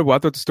enjoyable. I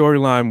thought the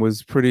storyline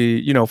was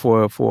pretty,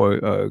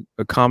 for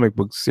a comic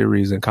book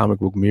series and comic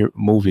book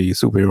movie,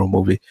 superhero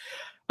movie.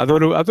 I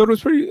thought it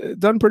was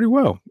done pretty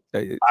well.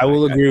 I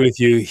will agree with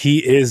you. He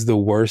is the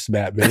worst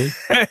Batman.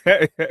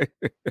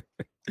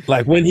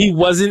 Like when he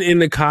wasn't in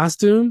the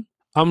costume,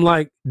 I'm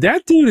like,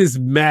 that dude is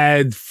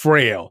mad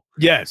frail.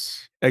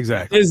 Yes,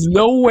 exactly. There's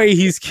no way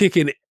he's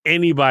kicking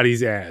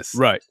anybody's ass.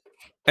 Right.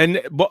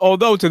 But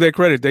although to their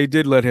credit, they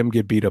did let him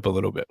get beat up a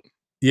little bit.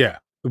 Yeah,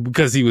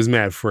 because he was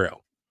mad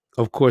frail.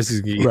 Of course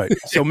he's right.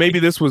 So maybe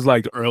this was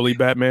like the early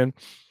Batman.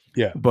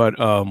 Yeah. But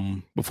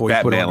before he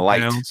Batman put on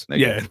light. pounds,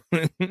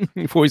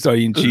 before he started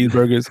eating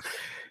cheeseburgers.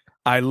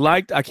 I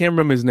can't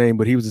remember his name,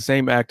 but he was the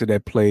same actor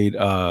that played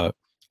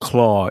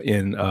Claw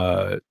in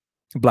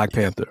Black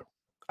Panther.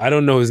 I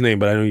don't know his name,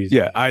 but I know he's.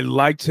 Yeah, I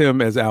liked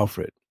him as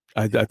Alfred.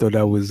 I thought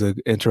that was an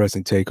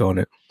interesting take on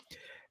it.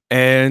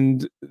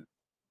 And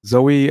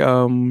Zoe,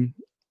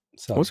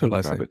 what's her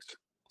last name?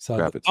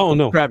 Kravitz. Oh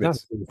no,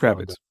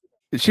 Kravitz.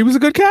 She was a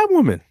good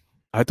Catwoman.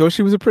 I thought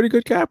she was a pretty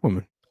good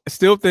Catwoman. I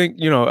still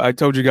think, I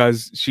told you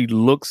guys she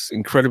looks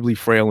incredibly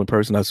frail in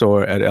person. I saw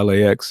her at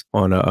LAX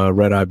on a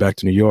red eye back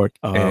to New York,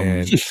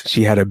 and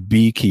she had a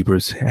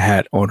beekeeper's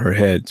hat on her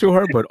head to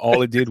her, but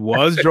all it did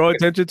was draw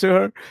attention to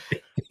her.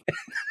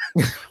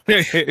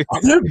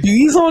 Are there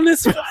bees on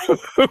this flight?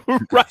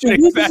 Right, Are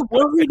you just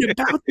worried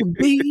about the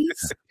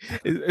bees?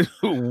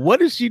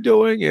 What is she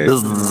doing?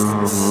 Look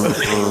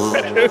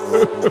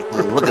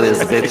at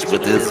this bitch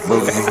with this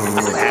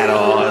hat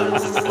on,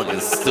 looking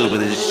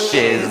stupid as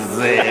shit.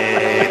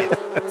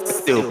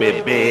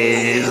 Stupid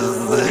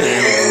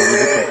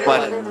bitch.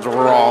 What's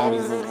wrong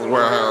with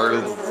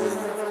her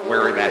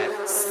wearing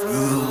that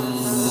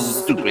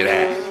stupid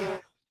hat?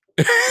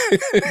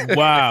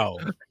 Wow.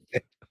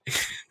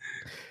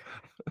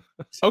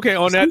 Okay,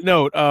 on that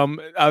note,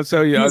 I'll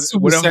tell you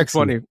what else is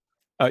funny.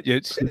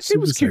 She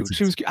was cute. Sexy.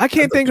 She was cute. I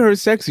can't think of her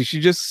as sexy. She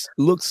just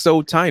looks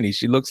so tiny.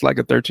 She looks like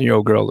a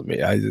 13-year-old girl to me.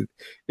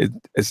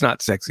 It's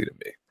not sexy to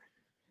me.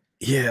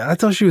 Yeah, I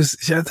thought she was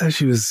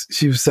sexy.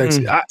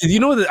 You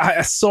know that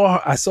I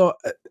saw.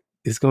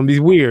 It's gonna be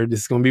weird.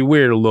 It's gonna be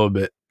weird a little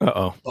bit.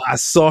 I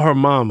saw her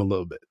mom a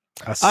little bit.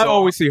 I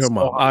always see her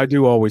mom. I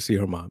do always see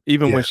her mom,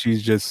 even when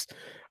she's just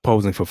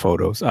posing for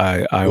photos.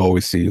 I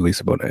always see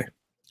Lisa Bonet.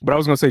 But I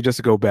was gonna say, just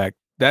to go back,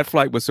 that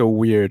flight was so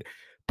weird.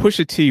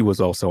 Pusha T was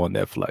also on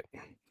that flight.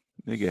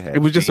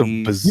 It was just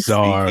a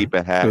bizarre.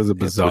 It was a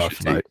bizarre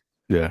flight.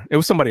 Yeah, it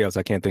was somebody else.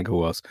 I can't think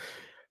who else.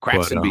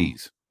 Cracks and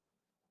bees.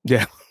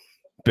 Yeah,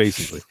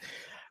 basically.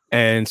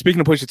 And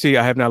speaking of Pusha T,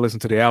 I have not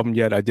listened to the album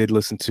yet. I did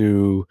listen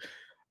to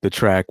the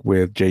track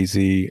with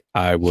Jay-Z.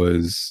 I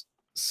was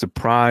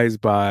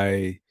surprised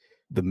by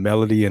the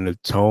melody and the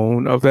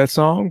tone of that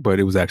song, but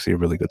it was actually a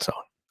really good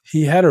song.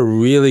 He had a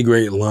really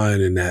great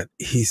line in that.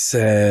 He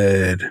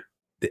said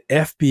the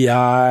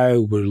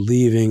FBI were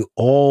leaving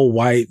all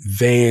white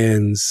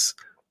vans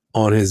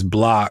on his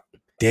block.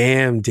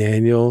 Damn,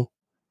 Daniel.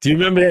 Do you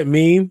remember that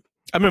meme?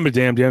 I remember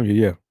Damn You,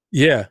 yeah.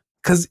 Yeah,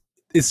 because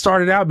it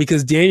started out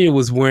because Daniel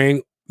was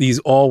wearing these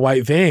all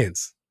white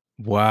vans.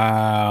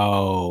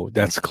 Wow,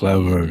 that's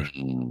clever.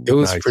 It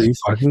was Nice. pretty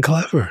fucking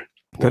clever.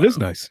 That is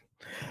nice.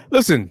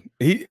 Listen,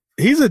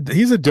 he's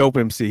a dope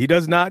MC. He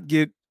does not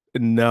get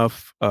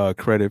enough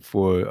credit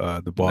for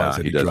the bars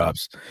that he doesn't.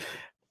 drops.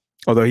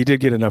 Although he did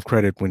get enough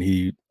credit when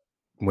he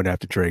went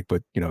after Drake,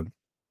 but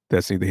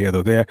that's neither here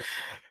nor there.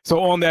 So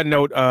on that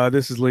note,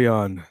 this is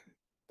Leon.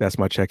 That's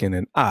my check-in,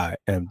 and I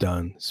am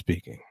done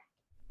speaking.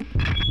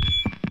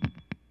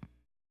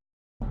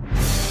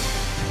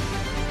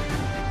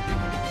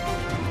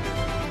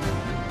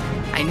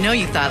 I know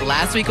you thought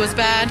last week was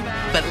bad,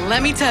 but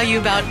let me tell you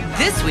about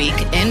this week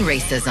in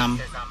racism.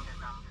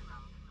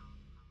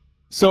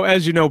 So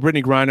as you know,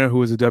 Brittany Griner,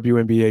 who is a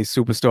WNBA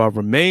superstar,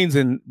 remains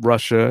in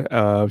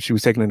Russia. She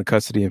was taken into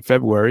custody in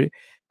February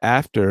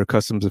after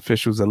customs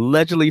officials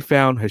allegedly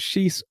found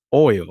hashish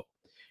oil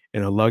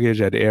in her luggage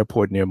at the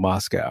airport near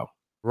Moscow.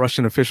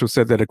 Russian officials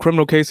said that a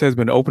criminal case has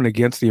been opened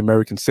against the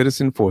American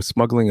citizen for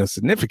smuggling a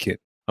significant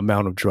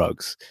amount of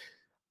drugs.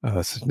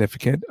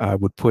 Significant, I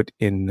would put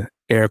in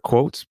air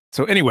quotes.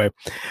 So anyway,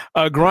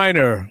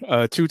 Griner,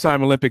 a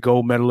two-time Olympic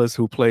gold medalist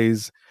who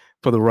plays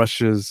for the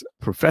Russia's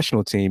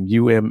professional team,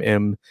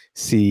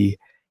 UMMC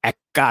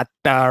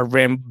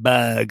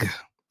Ekaterinburg,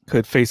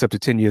 could face up to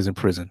 10 years in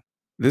prison.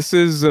 This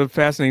is a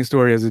fascinating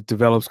story as it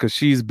develops because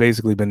she's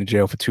basically been in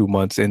jail for 2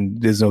 months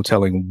and there's no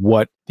telling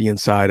what the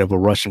inside of a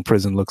Russian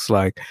prison looks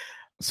like.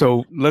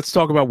 So let's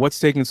talk about what's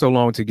taking so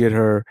long to get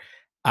her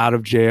out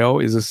of jail.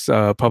 Is this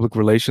a public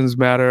relations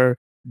matter?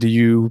 Do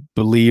you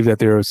believe that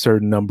there are a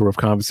certain number of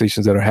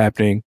conversations that are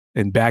happening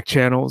in back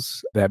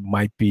channels that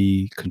might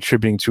be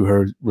contributing to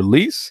her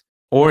release?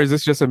 Or is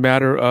this just a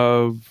matter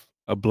of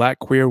a Black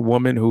queer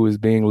woman who is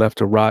being left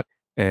to rot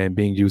and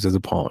being used as a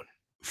pawn?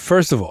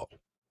 First of all,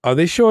 are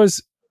they sure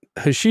it's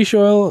hashish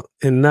oil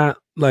and not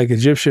like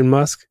Egyptian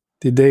musk?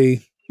 Did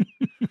they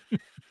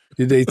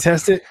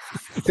test it?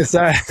 Because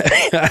I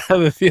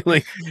have a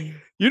feeling.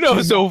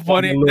 It's so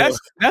funny.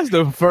 That's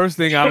the first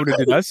thing I would have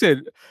did. I said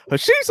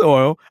hashish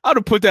oil. I would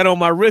have put that on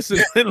my wrist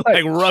and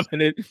like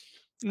rubbing it.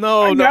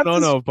 No,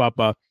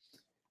 Papa.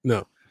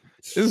 No.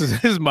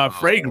 This is my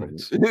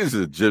fragrance. This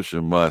is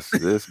Egyptian musk.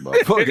 This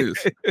motherfucker.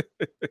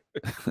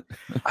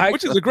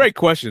 Which is a great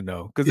question,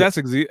 though, because that's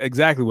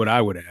exactly what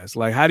I would ask.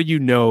 Like, how do you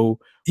know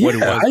what it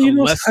was? How do you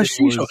know it's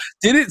hashish oil?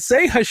 Did it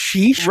say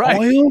hashish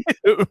oil?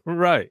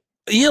 Right.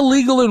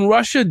 Illegal in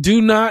Russia.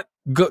 Do not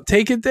go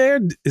take it there.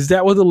 Is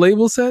that what the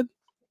label said?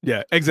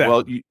 Yeah,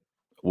 exactly.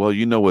 Well,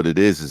 you know what it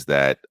is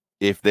that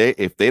if they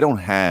don't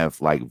have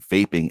like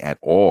vaping at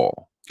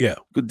all. Yeah.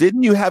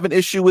 Didn't you have an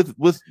issue with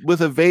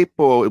a vape,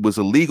 or it was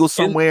illegal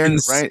somewhere?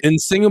 Right? In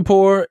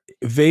Singapore,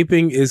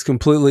 vaping is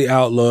completely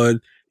outlawed.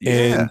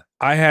 And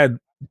I had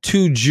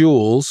 2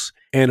 Juuls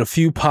and a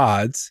few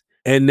pods,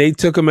 and they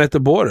took them at the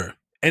border.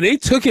 And they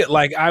took it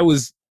like I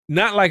was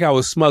not like I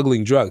was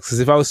smuggling drugs. Because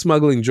if I was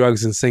smuggling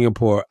drugs in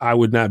Singapore, I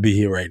would not be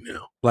here right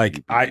now.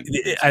 Like I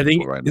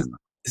think right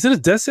is it a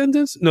death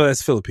sentence? No,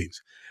 that's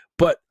Philippines.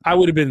 But I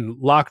would have been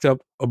locked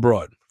up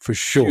abroad for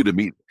sure.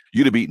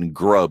 You'd have eaten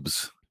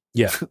grubs.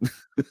 Yeah.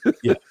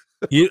 Yeah.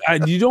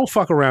 You don't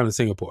fuck around in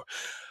Singapore.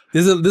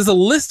 There's a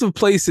list of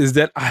places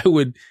that I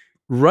would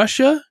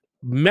Russia,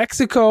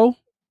 Mexico,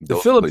 the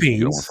Philippines.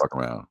 You don't want to fuck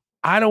around.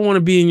 I don't want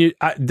to be in your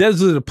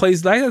those are the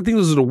places. I think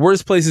those are the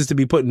worst places to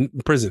be put in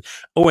prison.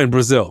 Oh, and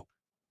Brazil.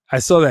 I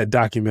saw that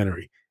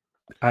documentary.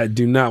 I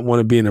do not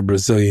want to be in a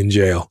Brazilian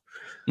jail.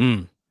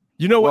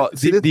 You know what?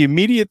 The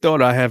immediate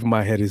thought I have in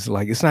my head is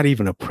like, it's not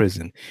even a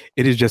prison.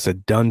 It is just a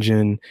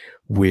dungeon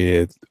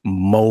with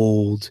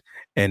mold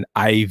and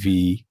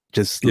ivy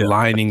just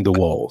lining the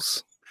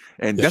walls.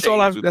 And that's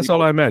all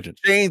I imagine.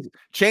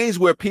 Chains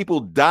where people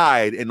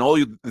died, and all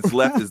that's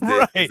left is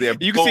their, right. their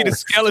You bones. can see the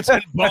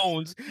skeleton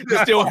bones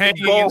still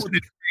hanging into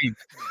the tree.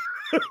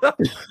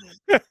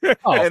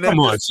 Oh, come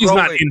on. She's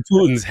not in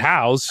Putin's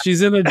house.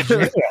 She's in a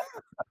jail.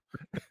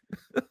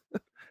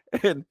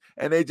 and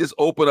they just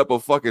open up a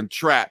fucking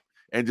trap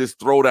and just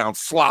throw down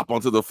slop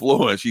onto the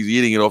floor, and she's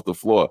eating it off the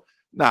floor.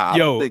 Nah, I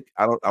don't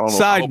know.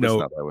 Side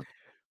note,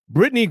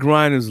 Brittany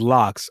Griner's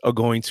locks are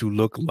going to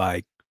look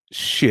like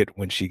shit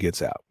when she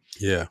gets out.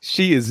 Yeah.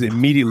 She is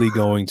immediately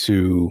going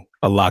to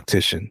a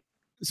loctician.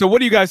 So what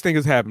do you guys think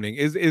is happening?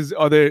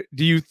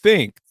 Do you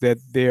think that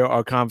there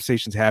are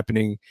conversations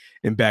happening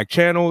in back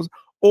channels,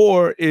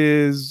 or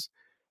is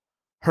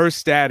her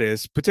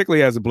status,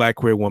 particularly as a Black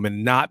queer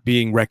woman, not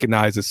being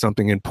recognized as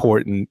something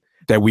important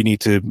that we need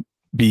to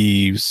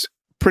be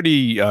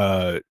pretty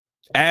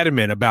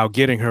adamant about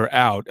getting her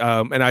out?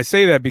 And I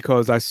say that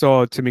because I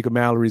saw Tamika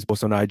Mallory's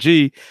post on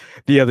IG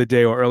the other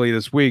day or earlier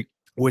this week,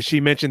 where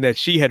she mentioned that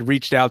she had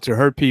reached out to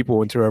her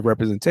people and to her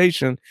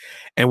representation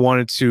and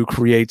wanted to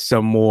create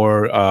some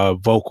more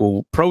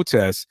vocal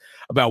protests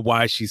about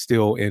why she's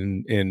still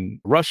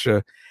in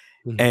Russia.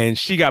 And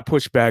she got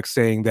pushed back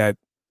saying that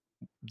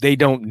they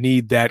don't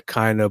need that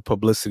kind of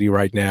publicity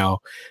right now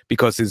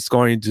because it's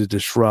going to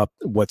disrupt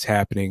what's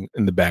happening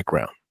in the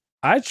background.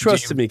 I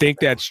trust Do you Tamika. think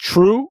that's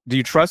true? Do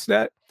you trust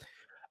that?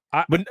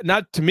 But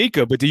not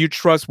Tamika, but do you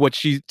trust what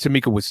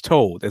Tamika was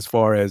told as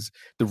far as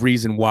the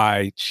reason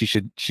why she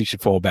should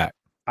fall back?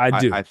 I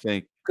do. I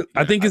think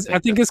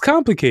it's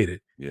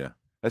complicated. Yeah,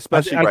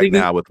 especially I right think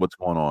now with what's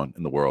going on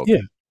in the world.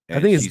 Yeah, and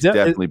I think it's she's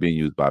definitely being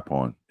used by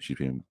porn. She's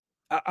being.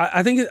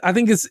 I think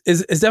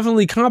it's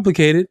definitely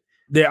complicated.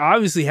 They're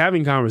obviously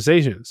having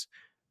conversations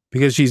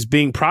because she's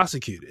being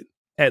prosecuted.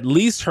 At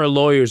least her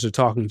lawyers are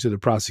talking to the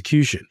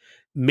prosecution.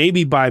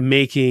 Maybe by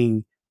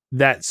making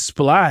that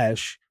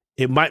splash,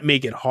 it might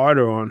make it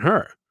harder on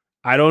her.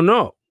 I don't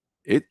know.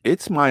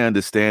 It's my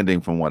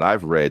understanding from what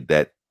I've read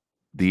that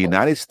the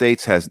United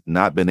States has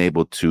not been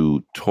able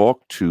to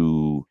talk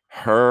to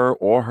her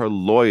or her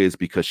lawyers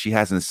because she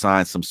hasn't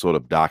signed some sort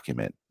of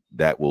document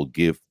that will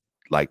give,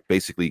 like,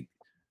 basically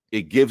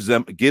it gives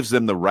them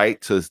the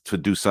right to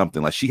do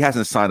something. Like, she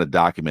hasn't signed a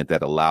document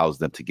that allows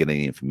them to get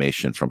any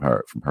information from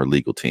her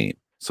legal team.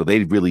 So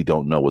they really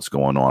don't know what's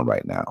going on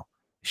right now.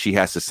 She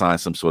has to sign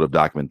some sort of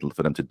document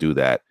for them to do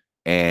that.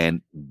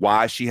 And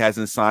why she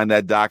hasn't signed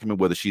that document,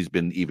 whether she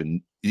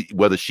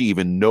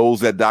even knows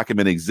that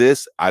document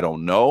exists, I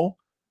don't know.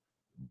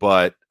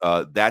 But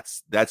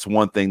that's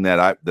one thing that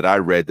I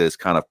read that is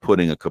kind of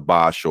putting a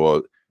kibosh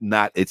or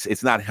not.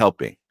 It's not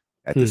helping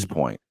at this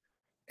point.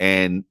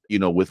 And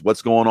with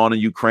what's going on in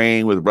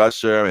Ukraine with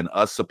Russia and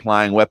us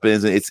supplying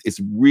weapons, it's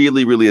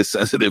really, really a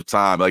sensitive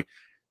time. Like,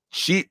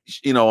 she,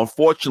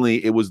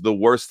 unfortunately, it was the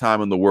worst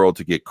time in the world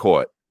to get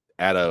caught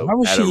at a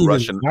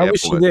Russian airport. Why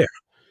was she there?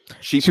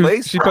 She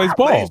plays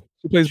ball.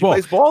 She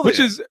plays ball,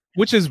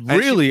 which is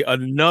really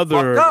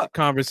another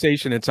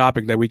conversation and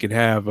topic that we can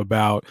have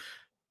about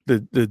the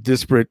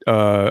disparate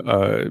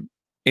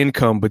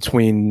income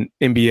between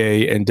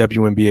NBA and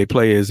WNBA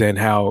players, and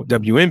how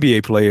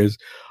WNBA players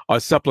are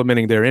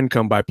supplementing their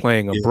income by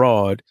playing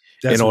abroad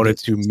in order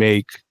to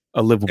make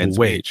a livable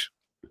wage.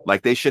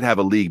 Like, they should have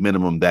a league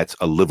minimum that's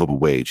a livable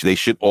wage. They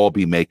should all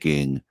be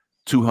making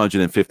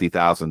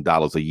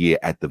 $250,000 a year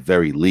at the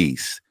very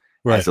least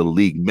as a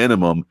league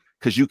minimum,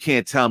 because you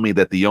can't tell me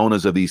that the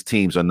owners of these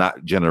teams are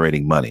not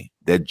generating money.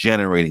 They're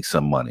generating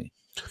some money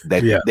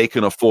that they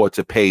can afford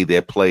to pay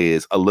their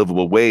players a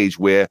livable wage,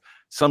 where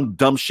some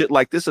dumb shit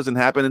like this doesn't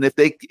happen. And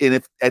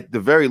if at the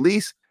very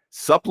least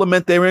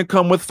supplement their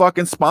income with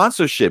fucking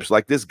sponsorships,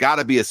 like, there's got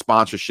to be a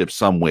sponsorship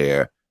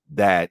somewhere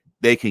that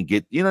they can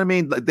get, you know what I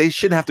mean? Like, they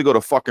shouldn't have to go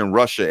to fucking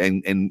Russia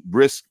and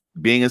risk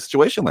being in a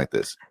situation like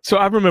this. So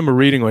I remember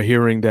reading or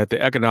hearing that the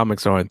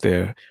economics aren't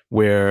there,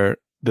 where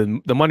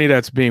the money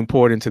that's being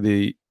poured into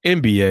the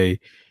NBA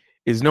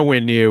is nowhere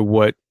near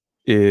what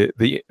the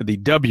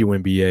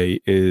WNBA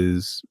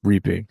is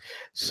reaping.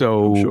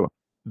 So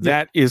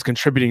that is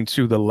contributing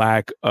to the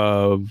lack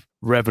of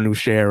revenue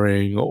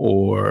sharing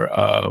or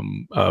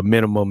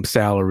minimum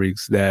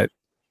salaries that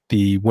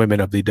the women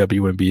of the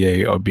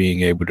WNBA are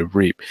being able to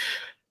reap.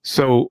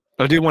 So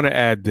I did want to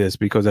add this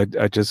because I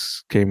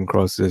just came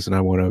across this and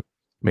I want to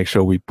make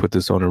sure we put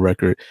this on the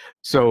record.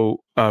 So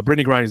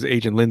Brittany Griner's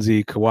agent,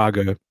 Lindsay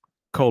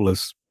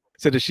Colas,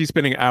 said that she's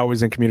spending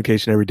hours in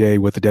communication every day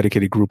with a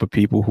dedicated group of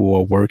people who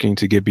are working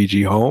to get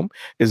BG home.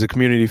 There's a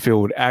community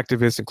filled with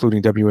activists,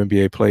 including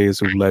WNBA players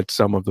who led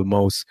some of the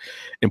most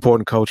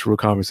important cultural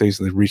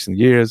conversations in recent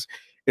years.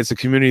 It's a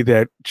community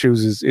that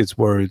chooses its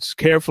words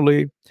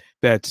carefully,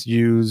 that's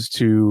used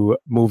to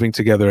moving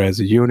together as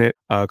a unit.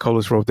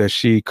 Colas wrote that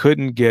she could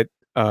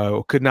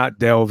not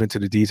delve into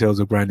the details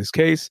of Griner's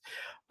case.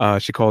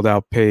 She called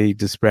out pay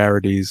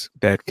disparities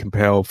that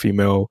compel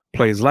female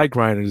players like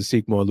Griner to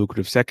seek more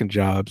lucrative second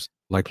jobs,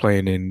 like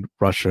playing in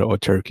Russia or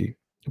Turkey.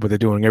 But they're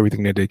doing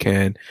everything that they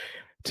can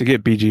to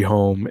get BG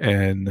home,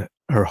 and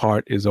her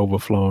heart is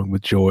overflowing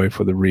with joy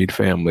for the Reed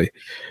family.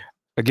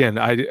 Again,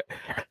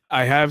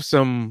 I have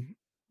some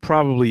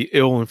probably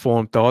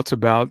ill-informed thoughts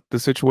about the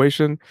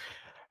situation,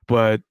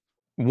 but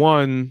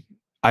one,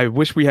 I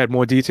wish we had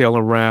more detail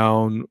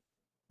around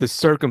the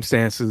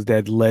circumstances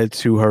that led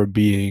to her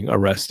being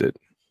arrested,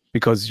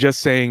 because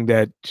just saying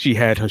that she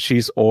had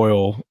hashish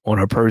oil on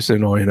her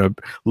person or in her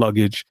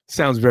luggage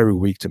sounds very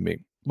weak to me.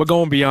 But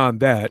going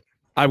beyond that,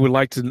 I would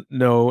like to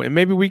know, and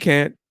maybe we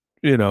can't,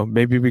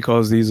 maybe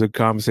because these are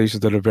conversations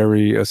that are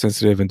very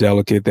sensitive and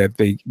delicate, that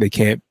they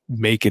can't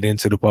make it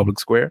into the public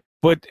square.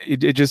 But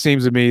it just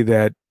seems to me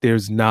that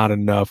there's not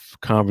enough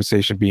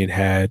conversation being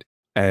had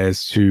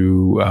as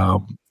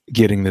to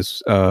getting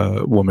this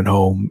woman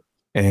home.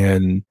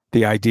 And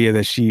the idea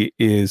that she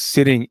is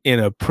sitting in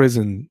a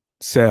prison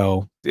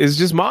cell is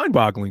just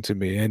mind-boggling to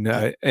me.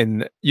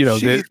 And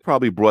she's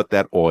probably brought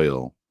that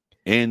oil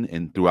in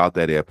and throughout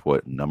that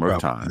airport a number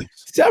of times.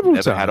 Several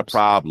Never times. had a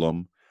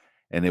problem.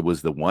 And it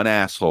was the one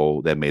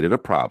asshole that made it a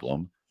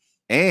problem.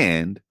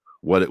 And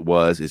what it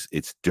was is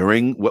it's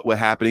during what was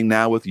happening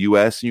now with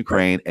US and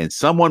Ukraine, and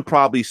someone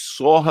probably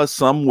saw her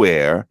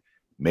somewhere,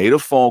 made a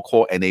phone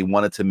call, and they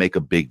wanted to make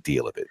a big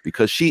deal of it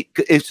because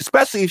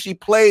especially if she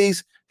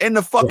plays in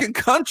the fucking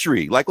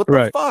country. Like, what the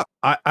Right. fuck?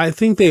 I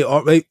think they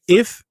are. Like,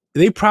 if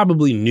they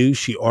probably knew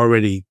she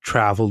already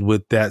traveled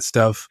with that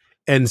stuff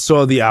and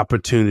saw the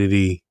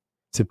opportunity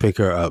to pick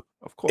her up.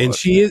 Of course. And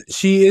she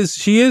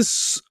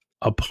is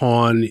a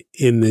pawn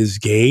in this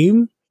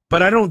game,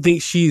 but I don't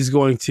think she's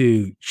going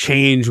to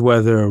change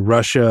whether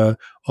Russia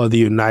or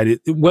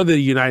whether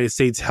the United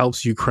States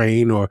helps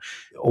Ukraine or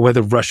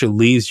whether Russia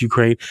leaves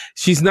Ukraine.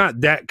 She's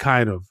not that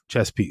kind of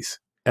chess piece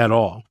at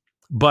all.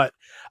 But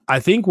I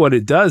think what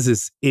it does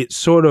is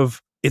it's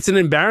an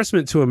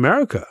embarrassment to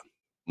America.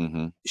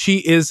 Mm-hmm. She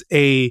is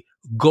a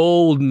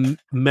gold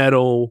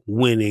medal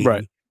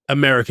winning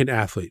American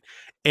athlete.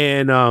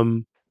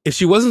 And if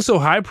she wasn't so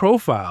high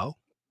profile,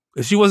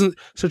 if she wasn't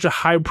such a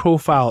high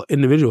profile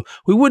individual,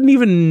 we wouldn't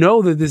even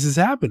know that this is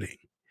happening.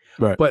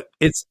 Right. But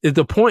it's at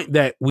the point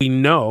that we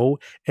know,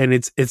 and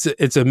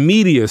it's a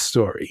media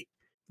story.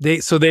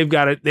 They've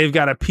got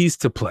a piece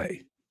to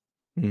play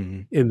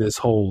in this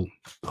whole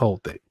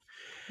thing.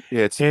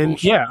 Yeah, it's and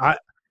bullshit.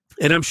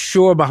 and I'm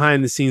sure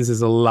behind the scenes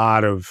there's a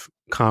lot of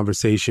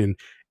conversation,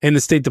 and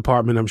the State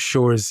Department, I'm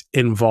sure, is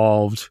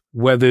involved,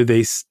 whether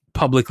they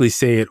publicly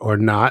say it or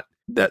not.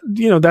 That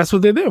that's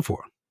what they're there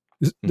for.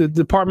 The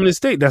Department of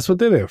State, that's what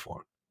they're there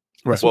for.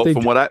 Right. Well,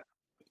 from what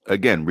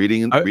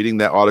reading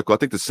that article, I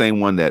think the same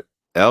one that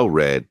Elle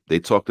read, they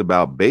talked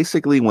about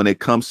basically when it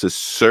comes to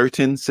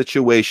certain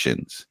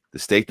situations, the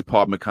State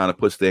Department kind of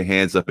puts their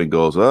hands up and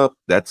goes, "Up,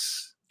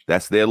 that's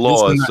their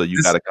laws." So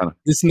you got to kind of.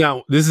 This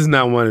is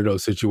not one of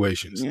those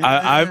situations.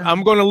 Yeah.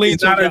 I'm going to lean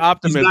to your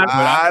optimism. But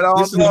I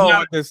don't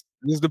know. This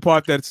is the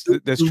part that's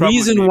the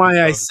reason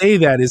why I say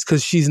that is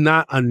because she's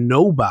not a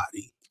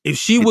nobody. If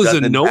she was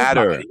a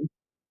nobody,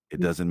 it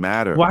doesn't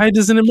matter. Why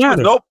doesn't it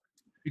matter? Nope.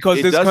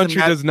 Because this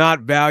country does not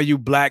value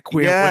Black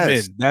queer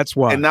women. That's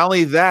why. And not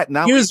only that,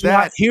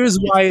 here's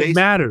why it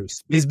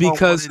matters is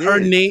because her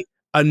name,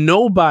 a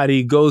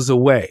nobody, goes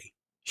away.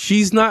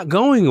 She's not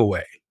going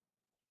away.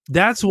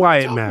 That's why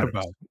it matters.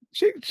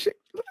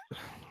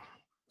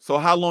 So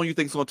how long you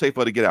think it's going to take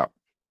for her to get out?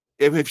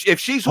 If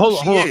she's who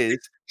hold on. is,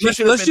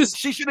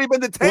 she should have been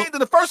detained in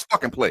the first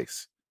fucking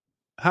place.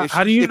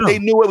 How do you know?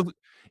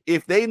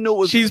 If they knew it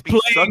was she's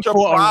playing such a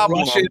for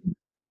problem, a Russian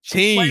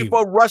team. Playing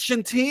for a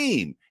Russian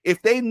team.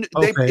 If they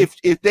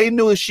if they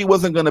knew she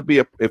wasn't going to be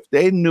if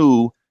they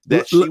knew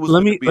that she was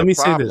going to be a problem,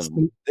 say this.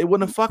 They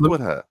wouldn't have fucked with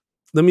her.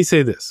 Let me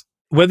say this.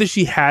 Whether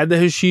she had the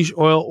hashish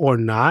oil or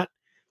not,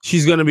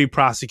 she's going to be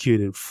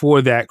prosecuted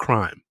for that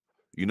crime.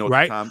 You know what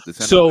right? the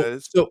sentence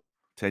is? So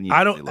 10 years.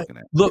 I don't looking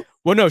at. Look.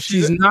 Well, no,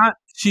 she's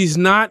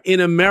not in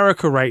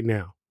America right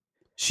now.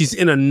 She's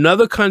in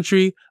another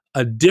country,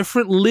 a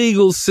different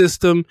legal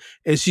system,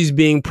 and she's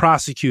being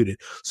prosecuted.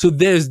 So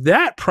there's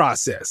that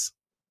process,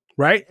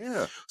 right?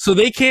 Yeah. So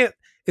they can't.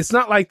 It's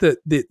not like the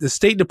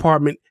State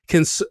Department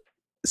can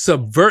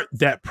subvert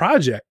that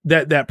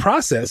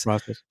process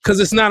because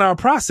it's not our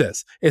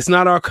process. It's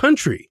not our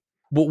country.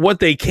 But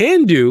what they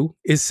can do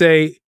is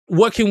say,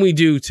 what can we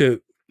do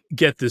to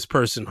get this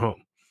person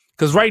home?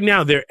 Because right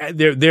now there's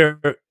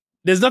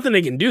nothing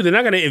they can do. They're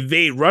not going to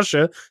invade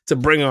Russia to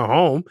bring her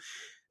home.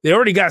 They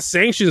already got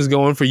sanctions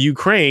going for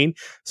Ukraine,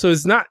 so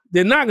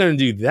they're not going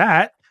to do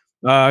that.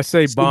 I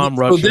say bomb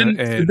Russia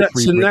and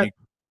free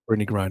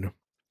Brittany Griner.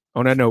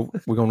 On that note,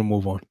 we're going to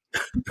move on.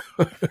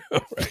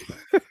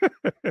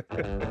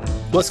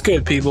 What's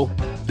good, people?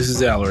 This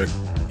is Alaric.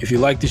 If you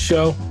like the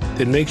show,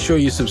 then make sure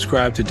you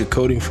subscribe to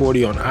Decoding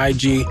 40 on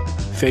IG,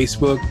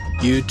 Facebook,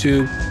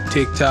 YouTube,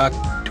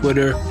 TikTok,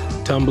 Twitter,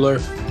 Tumblr,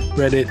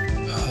 Reddit,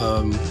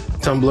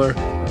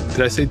 Tumblr.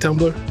 Did I say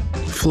Tumblr?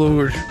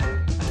 Floored.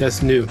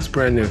 That's new. It's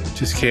brand new.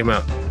 Just came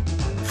out.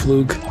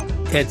 Fluke,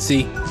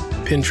 Etsy,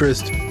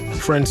 Pinterest,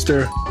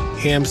 Friendster,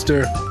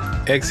 Hamster,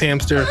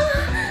 X-Hamster.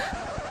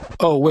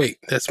 Oh, wait.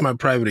 That's my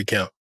private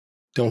account.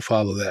 Don't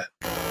follow that.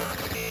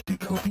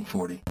 Decoding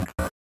 40.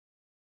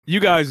 You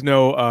guys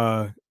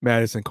know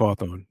Madison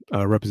Cawthorn,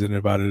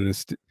 representative out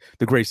of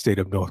the great state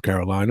of North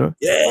Carolina.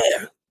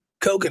 Yeah.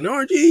 Coke and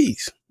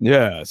oranges.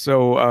 Yeah.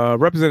 So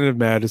Representative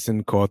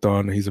Madison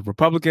Cawthorn, he's a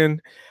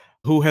Republican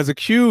who has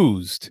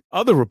accused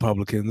other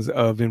Republicans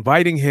of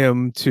inviting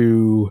him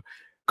to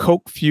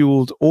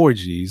coke-fueled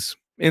orgies,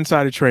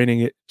 insider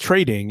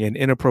trading, and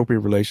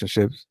inappropriate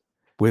relationships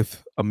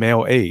with a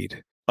male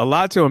aide. A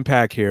lot to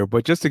unpack here,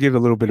 but just to give a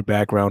little bit of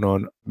background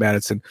on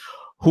Madison,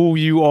 who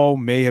you all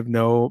may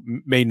know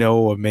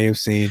or may have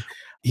seen,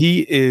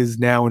 he is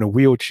now in a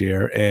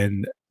wheelchair.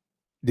 And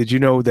did you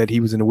know that he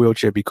was in a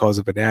wheelchair because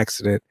of an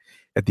accident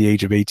at the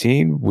age of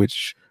 18,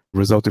 which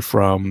resulted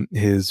from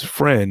his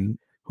friend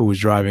who was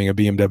driving a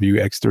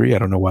BMW X3. I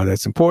don't know why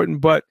that's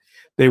important, but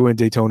they were in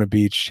Daytona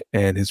Beach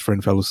and his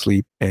friend fell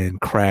asleep and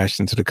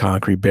crashed into the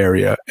concrete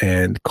barrier,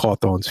 and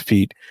Cawthorn's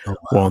feet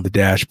were on the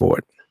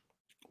dashboard.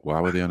 Why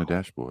were they on the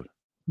dashboard?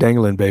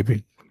 Dangling,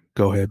 baby.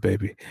 Go ahead,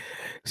 baby.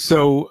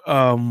 So,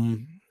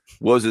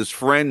 was his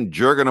friend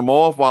jerking him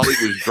off while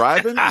he was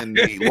driving and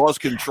he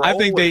lost control? I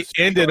think they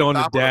ended on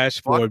the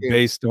dashboard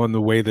based on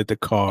the way that the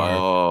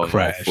car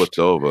crashed. Flipped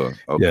over.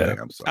 Okay, yeah.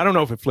 I'm sorry. I don't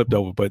know if it flipped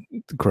over, but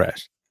it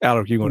crashed.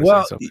 Alec, you're going to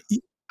say something.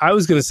 I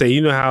was going to say,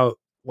 you know how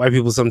white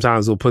people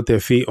sometimes will put their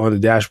feet on the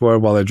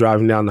dashboard while they're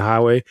driving down the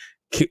highway.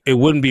 It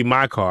wouldn't be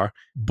my car,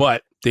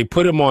 but they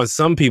put them on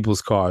some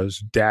people's cars'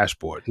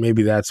 dashboard.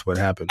 Maybe that's what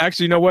happened.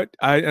 Actually, you know what?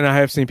 I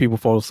have seen people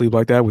fall asleep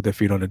like that with their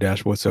feet on the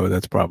dashboard, so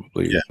that's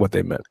probably what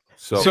they meant.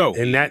 So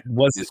And that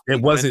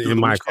wasn't in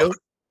my car.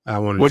 I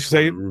wanted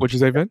What'd you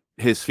say, Vin?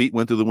 his feet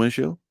went through the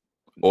windshield,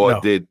 or No.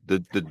 did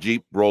the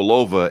Jeep roll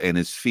over and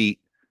his feet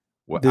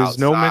were There's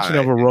no mention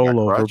of a outside and got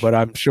rollover, crushed? but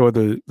I'm sure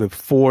the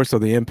force or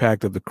the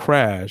impact of the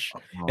crash,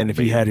 Oh, and if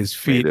he had his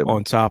feet made him-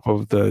 on top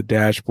of the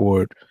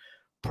dashboard,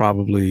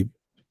 probably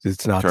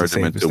it's not the turned him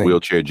safest into thing.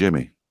 wheelchair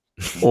Jimmy.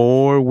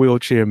 Or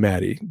wheelchair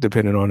Matty,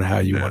 depending on how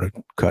you want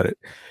to cut it.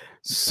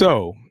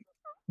 So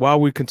while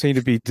we continue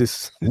to be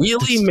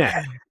Wheelie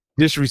Matt.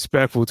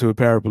 disrespectful to a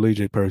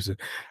paraplegic person,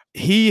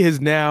 he has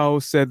now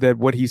said that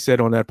what he said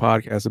on that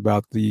podcast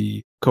about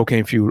the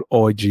cocaine fueled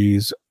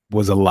orgies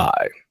was a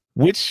lie.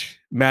 Which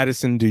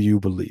Madison do you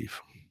believe?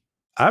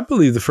 I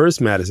believe the first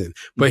Madison,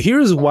 but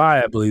here's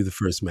why I believe the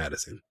first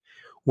Madison.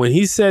 When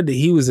he said that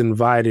he was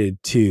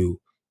invited to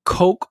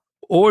coke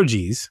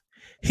orgies,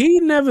 he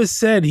never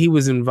said he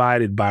was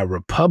invited by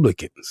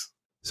Republicans.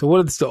 So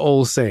what is the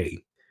old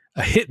saying?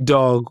 A hit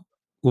dog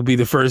will be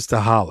the first to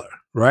holler,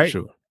 right?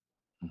 Sure.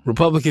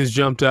 Republicans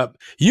jumped up.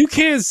 You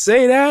can't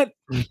say that.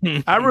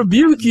 I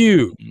rebuke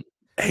you.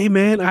 Hey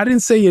man, I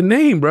didn't say your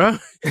name, bro.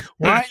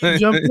 Why you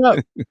jumped up?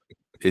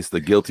 It's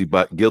the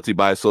guilty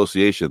by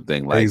association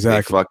thing. Like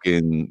Exactly.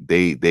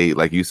 they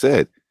like you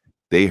said,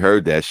 they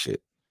heard that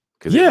shit.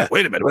 Yeah.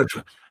 Wait a minute.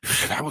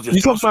 That was just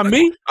You talking about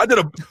me? I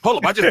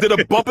just did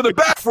a bump in the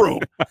bathroom.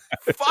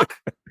 Fuck.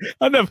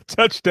 I never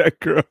touched that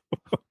girl.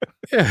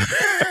 Yeah.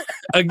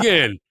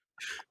 Again.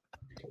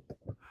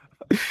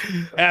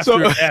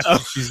 After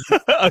she's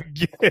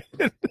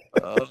Again.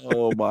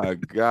 Oh my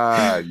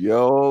God,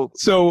 yo.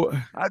 So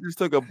I just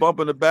took a bump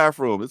in the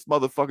bathroom. This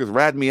motherfucker's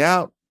ratting me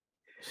out.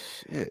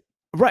 Shit.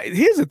 right.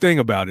 Here's the thing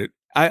about it.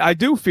 I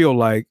do feel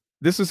like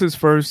this is his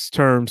first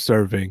term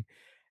serving,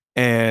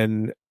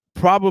 and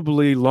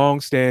probably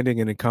longstanding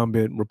and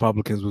incumbent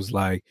Republicans was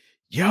like,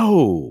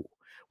 yo,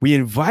 we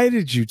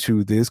invited you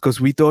to this because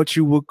we thought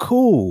you were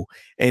cool.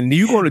 And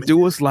you're going to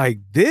do us like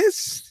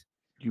this?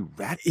 You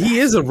rat. he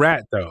is a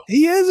rat though.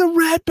 He is a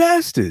rat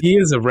bastard. He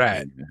is a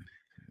rat.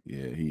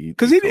 Yeah,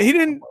 Because he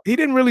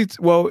didn't really.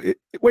 Well,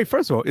 wait.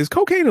 First of all, is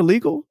cocaine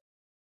illegal?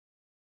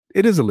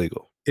 It is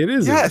illegal. It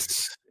is.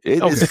 Yes,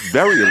 it Okay. is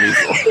very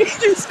illegal.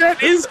 You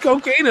said, is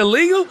cocaine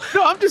illegal?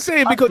 No, I'm just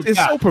saying because it's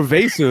so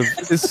pervasive.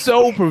 It's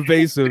so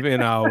pervasive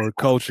in our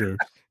culture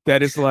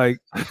that it's like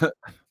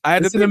I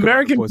had It's to an think about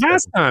it American for a second.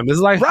 pastime. It's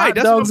like Right, hot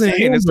that's what I'm dogs and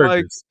saying. It's like-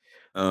 hamburgers.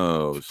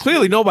 Oh, shit.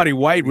 Clearly, nobody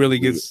white really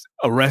gets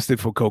arrested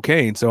for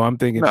cocaine. So I'm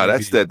thinking, No,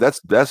 maybe-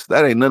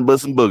 that ain't nothing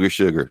but some booger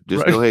sugar.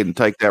 Just Right. go ahead and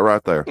take that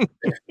right there.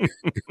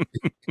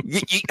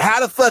 How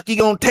the fuck you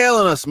gonna tell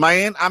us,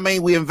 man? I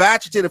mean, we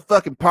invite you to the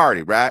fucking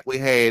party, right? We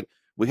had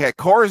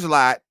Coors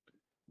Light,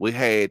 we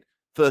had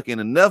fucking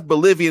enough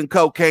Bolivian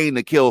cocaine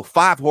to kill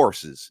 5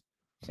 horses,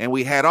 and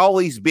we had all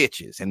these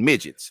bitches and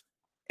midgets,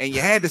 and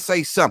you had to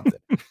say something.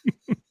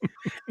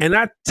 And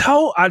I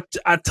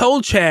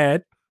told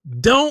Chad,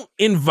 don't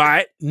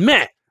invite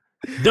Matt.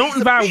 Don't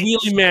invite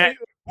Wheelie Matt.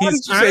 Why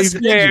He's did you kind of say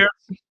square.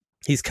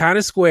 He's kind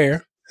of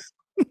square.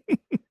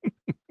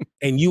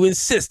 And you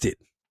insisted.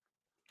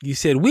 You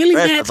said Wheelie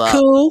First Matt's of all-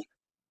 cool.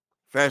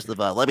 First of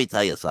all, let me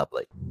tell you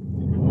something.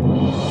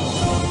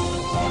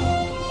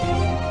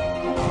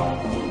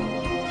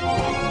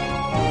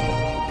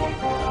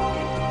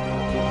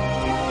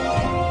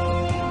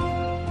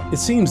 It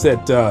seems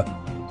that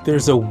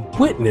there's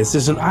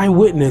an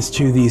eyewitness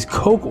to these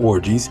coke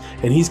orgies,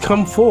 and he's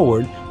come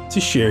forward to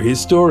share his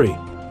story.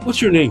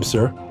 What's your name,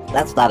 sir?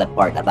 That's not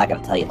important. I'm not going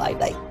to tell you my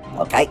name,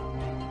 okay?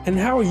 And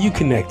how are you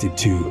connected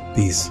to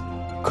these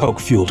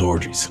coke-fueled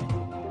orgies?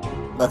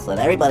 Listen,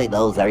 everybody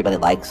knows everybody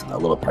likes a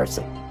little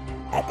person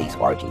at these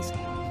orgies.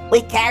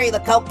 We carry the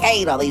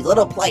cocaine on these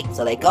little plates,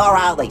 and they go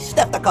around, they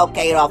sniff the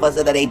cocaine off us,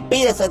 and then they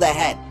beat us in the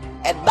head.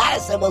 And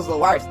Madison was the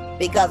worst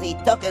because he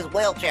took his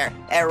wheelchair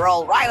and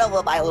rolled right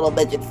over my little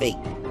midget feet.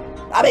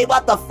 I mean,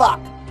 what the fuck?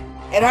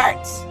 It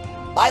hurts.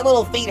 My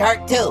little feet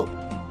hurt too.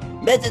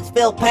 Midgets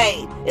feel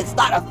pain. It's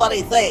not a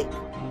funny thing.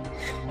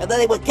 And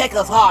then he would kick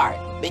us hard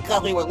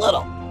because we were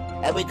little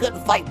and we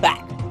couldn't fight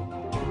back.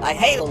 I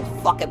hate those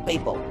fucking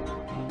people.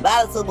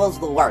 Madison was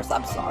the worst.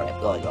 I'm sorry,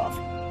 I'm going off.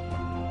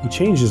 He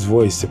changed his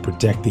voice to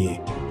protect the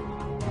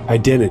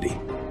identity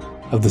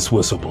of this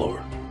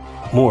whistleblower.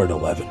 More at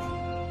 11.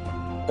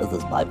 This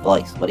is my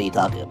voice. What are you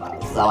talking about?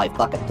 This is how I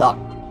fucking talk.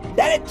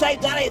 They didn't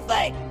change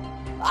anything.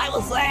 I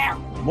was there.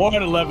 more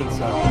than 11.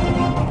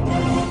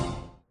 So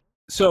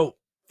So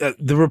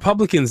the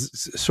Republicans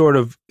sort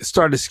of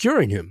started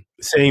skewering him,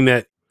 saying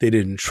that they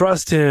didn't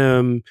trust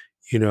him.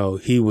 You know,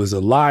 he was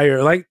a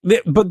liar.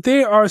 But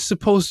they are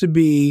supposed to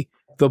be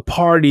the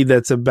party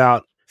that's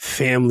about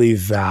family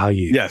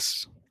values.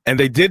 yes, and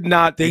they did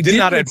not. They did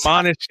not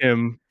admonish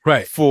him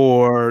Right.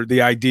 for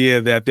the idea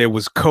that there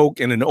was coke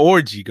and an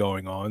orgy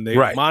going on. They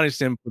Right.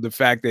 admonished him for the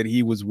fact that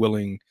he was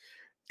willing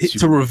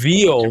To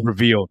reveal, to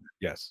reveal.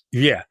 Yes.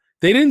 yeah,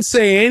 They didn't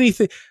say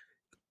anything.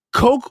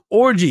 Coke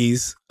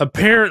orgies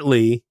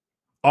apparently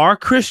are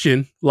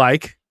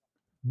Christian-like,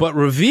 but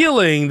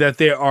revealing that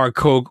there are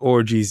Coke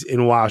orgies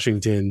in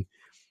Washington,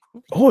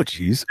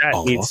 orgies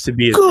that needs to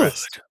be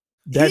addressed.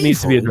 That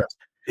needs to be addressed.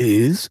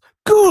 Is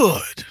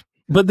good.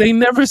 But they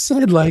never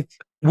said, like,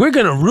 we're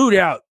going to root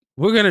out,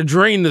 we're going to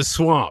drain the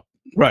swamp.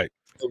 Right.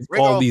 We're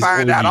going to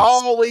find out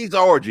all these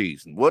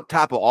orgies and what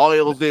type of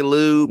oils they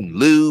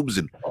lubes,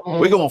 and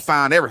we're going to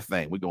find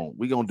everything. We're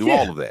going to do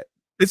all of that.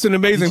 It's an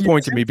amazing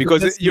point to me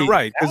because you're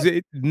right.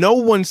 Because no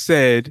one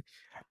said,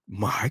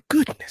 my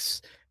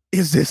goodness,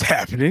 is this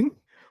happening?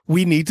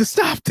 We need to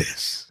stop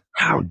this.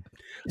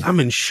 I'm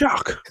in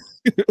shock.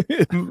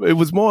 It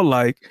was more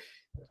like,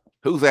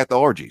 who's at the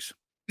orgies?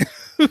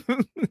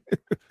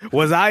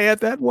 Was I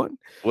at that one?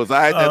 Was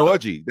I at that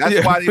orgy?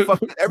 That's why they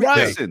fucking everything.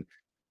 Right. Listen,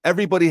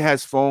 everybody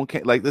has phone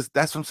like this.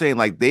 That's what I'm saying.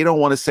 Like they don't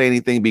want to say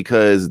anything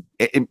because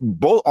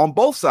on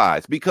both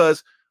sides.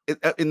 Because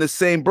in the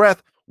same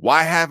breath,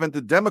 why haven't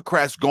the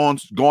Democrats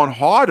gone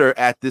harder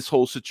at this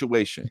whole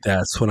situation?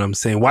 That's what I'm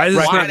saying. Why is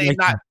why are they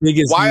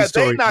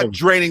not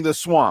draining the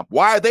swamp?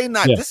 Why are they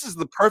not? Yeah. This is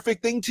the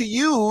perfect thing to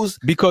use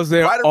because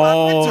they're right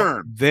all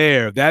midterm.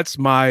 There. That's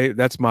my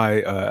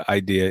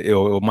idea.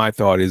 Or my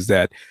thought is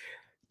that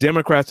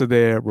Democrats are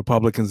there,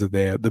 Republicans are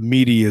there, the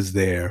media is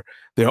there.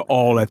 They're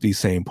all at these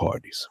same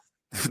parties.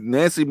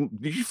 Nancy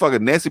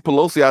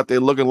Pelosi out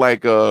there looking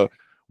like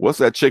what's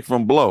that chick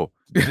from Blow?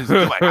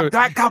 Like, I'm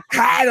not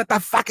okay, what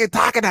the fuck you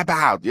talking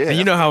about? Yeah. And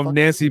you know how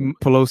Nancy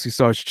Pelosi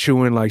starts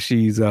chewing like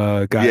she's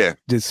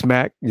did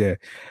smack? Yeah.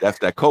 That's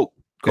that Coke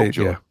joke.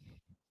 Yeah.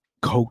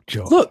 Coke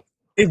joke. Look,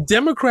 if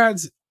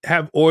Democrats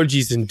have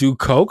orgies and do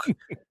Coke,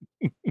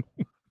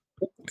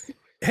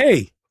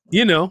 hey,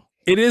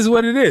 it is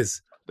what it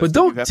is. But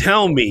don't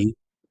tell me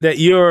that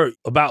you're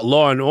about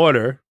law and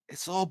order.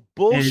 It's all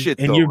bullshit,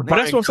 and though. you're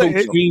that's what I'm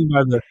saying.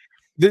 By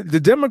the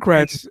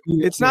Democrats,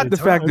 it's not the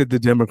fact that the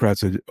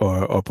Democrats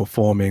are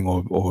performing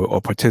or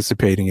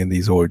participating in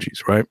these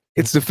orgies, right?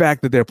 It's the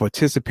fact that they're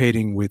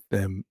participating with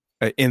them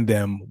in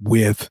them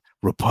with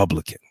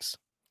Republicans.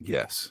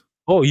 Yes.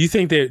 Oh, you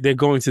think they're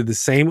going to the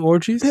same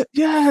orgies?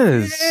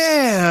 Yes.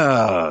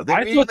 Yeah.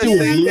 I thought they were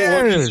blue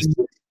orgies.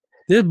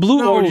 There's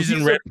blue orgies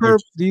and red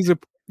orgies. These are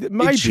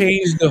might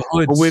change the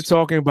hoods. But we're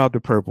talking about the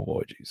purple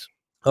orgies.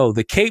 Oh,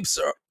 the capes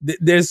are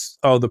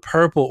the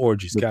purple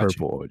orgies. The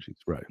purple orgies,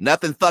 right?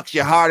 Nothing fucks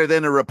you harder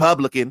than a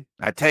Republican.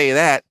 I tell you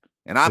that.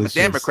 And I'm a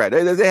Democrat.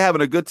 They're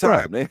having a good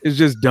time. Right. It's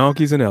just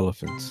donkeys and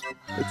elephants.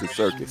 It's a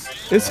circus.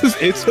 It's a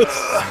circus.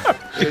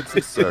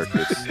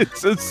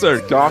 It's a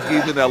circus.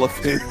 Donkeys and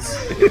elephants.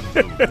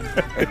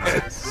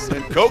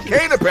 And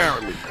cocaine,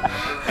 apparently.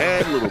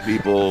 And little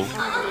people.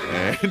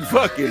 And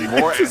fucking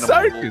more it's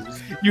animals. A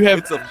circus. You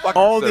have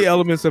all the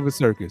elements of a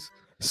circus.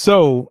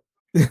 So,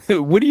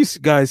 what do you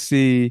guys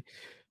see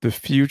the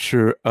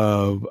future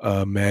of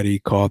Matty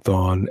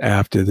Cawthorn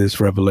after this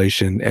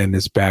revelation and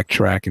this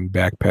backtrack and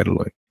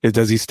backpedaling?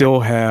 Does he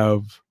still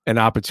have an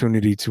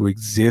opportunity to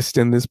exist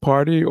in this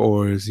party,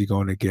 or is he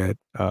going to get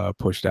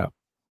pushed out?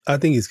 I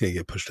think he's going to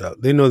get pushed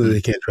out. They know that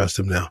they can't trust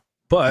him now.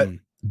 But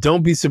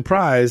don't be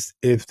surprised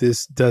if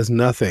this does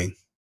nothing.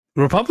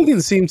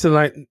 Republicans seem to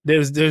like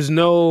there's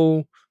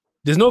no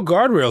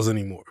guardrails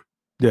anymore.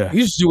 Yeah,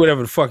 you just do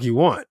whatever the fuck you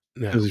want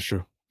now. This is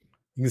true.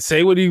 You can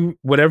say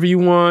whatever you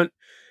want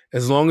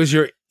as long as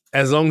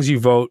you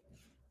vote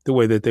the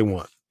way that they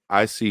want.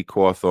 I see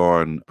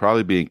Cawthorn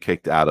probably being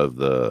kicked out of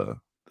the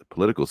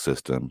political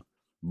system,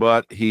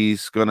 but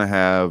he's going to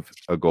have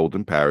a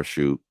golden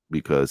parachute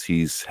because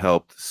he's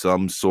helped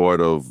some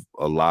sort of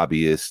a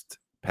lobbyist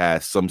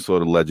pass some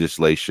sort of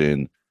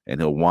legislation,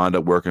 and he'll wind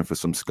up working for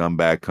some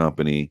scumbag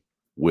company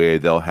where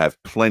they'll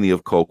have plenty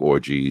of Coke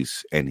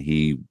orgies, and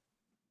he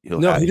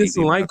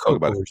doesn't like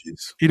Coke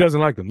orgies. He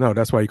doesn't like them. No,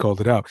 that's why he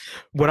called it out.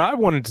 What I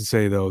wanted to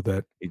say, though,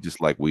 that he just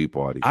like weed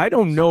parties. I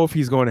don't know if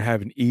he's going to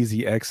have an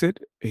easy exit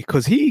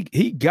because he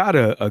got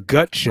a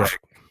gut check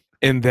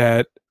in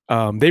that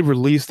they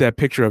released that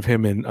picture of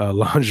him in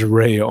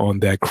lingerie on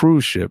that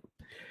cruise ship.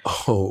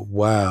 Oh,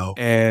 wow.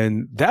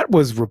 And that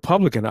was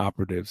Republican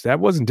operatives. That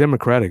wasn't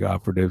Democratic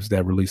operatives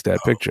that released that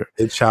picture.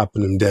 They're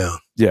chopping him down.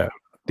 Yeah.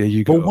 There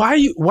you go. But why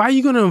are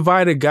you going to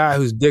invite a guy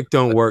whose dick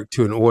don't work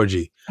to an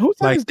orgy?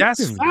 Like,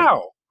 that's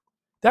foul.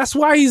 That's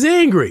why he's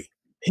angry.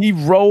 He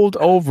rolled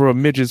over a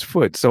midget's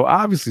foot, so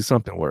obviously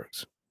something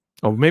works.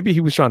 Or maybe he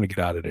was trying to get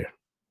out of there.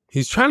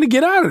 He's trying to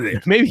get out of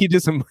there. Maybe he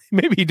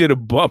did a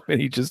bump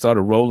and he just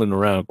started rolling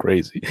around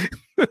crazy.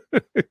 You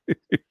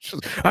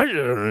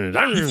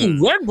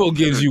think Red Bull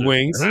gives you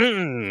wings?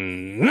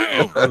 Doing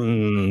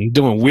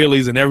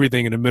wheelies and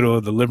everything in the middle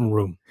of the living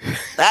room.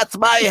 That's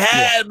my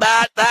head,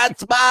 Matt.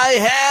 That's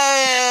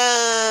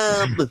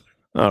my head.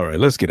 All right,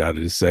 let's get out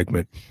of this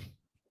segment.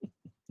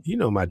 You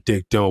know my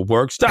dick don't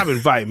work. Stop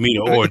inviting me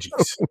to orgies.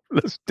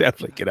 Let's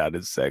definitely get out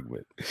of this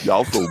segment.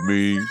 Y'all so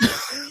mean.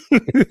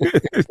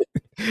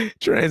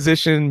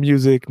 Transition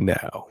music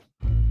now.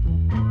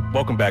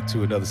 Welcome back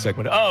to another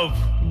segment of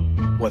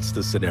What's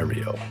the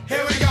Scenario?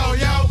 Here we go,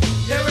 yo.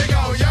 Here we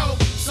go, yo.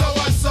 So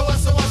what's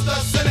the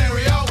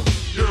scenario?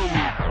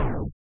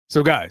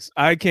 So, guys,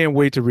 I can't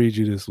wait to read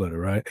you this letter,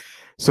 right?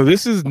 So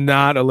this is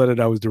not a letter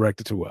that was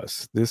directed to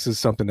us. This is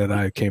something that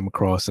I came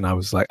across, and I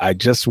was like, I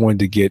just wanted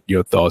to get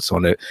your thoughts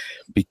on it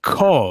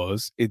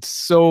because it's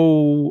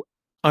so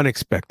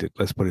unexpected,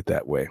 let's put it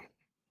that way,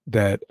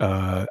 that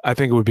I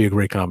think it would be a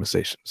great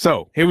conversation.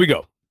 So here we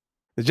go.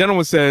 The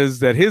gentleman says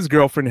that his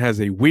girlfriend has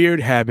a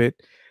weird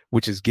habit,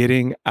 which is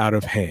getting out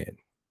of hand.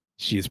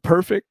 She is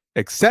perfect,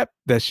 except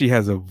that she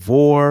has a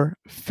vor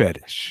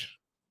fetish.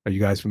 Are you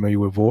guys familiar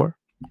with vor?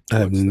 I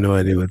have no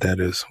idea what that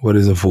is. What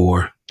is a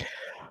vor?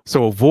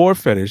 So a vor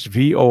fetish,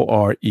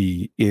 VORE,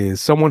 is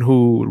someone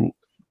who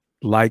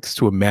likes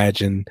to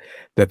imagine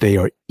that they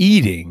are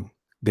eating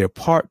their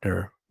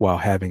partner while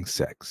having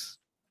sex.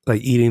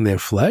 Like eating their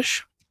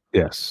flesh?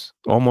 Yes,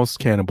 almost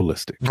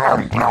cannibalistic. Oh,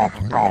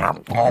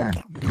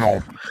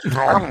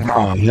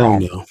 hell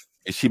no.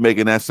 Is she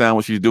making that sound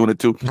when she's doing it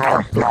too?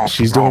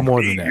 She's doing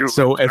more than that.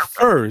 So at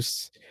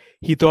first,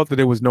 he thought that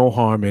there was no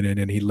harm in it,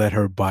 and he let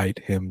her bite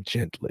him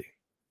gently.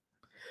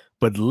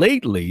 But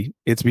lately,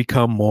 it's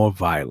become more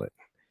violent.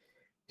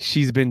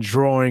 She's been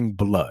drawing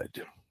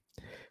blood.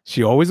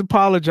 She always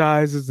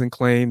apologizes and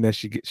claims that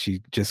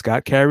she just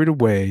got carried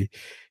away.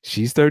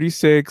 She's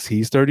 36,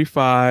 he's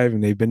 35,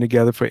 and they've been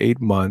together for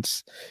 8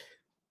 months.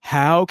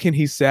 How can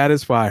he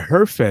satisfy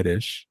her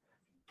fetish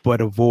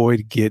but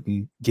avoid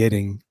getting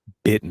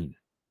bitten?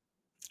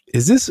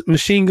 Is this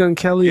Machine Gun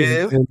Kelly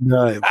and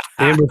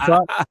Amber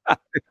Fox?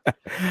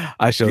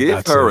 I shall Give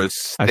not her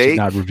say. a I should steak.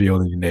 not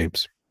reveal any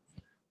names.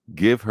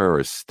 Give her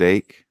a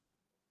steak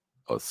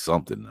or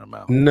something in her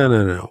mouth.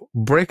 No.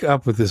 Break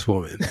up with this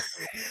woman.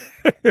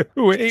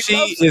 Wait, She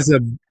is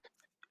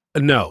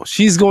no.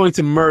 She's going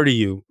to murder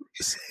you,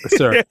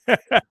 sir.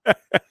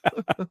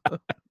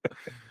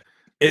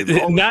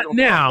 Not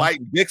now.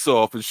 Biting dicks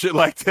off and shit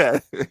like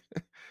that.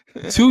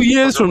 2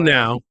 years from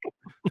now.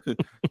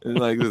 And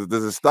like,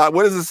 does it stop?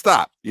 Where does it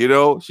stop? You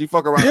know, she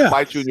fuck around and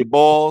bite you in your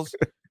balls.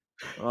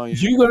 Oh,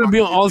 You're gonna be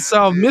on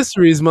Unsolved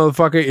Mysteries,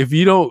 motherfucker, if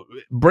you don't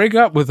break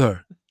up with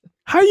her.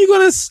 How you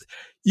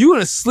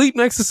gonna sleep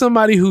next to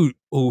somebody who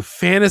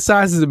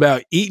fantasizes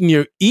about eating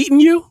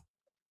you?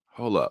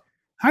 Hold up.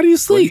 How do you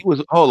sleep?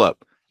 Hold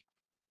up.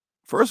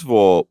 First of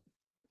all,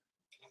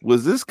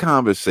 was this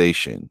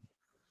conversation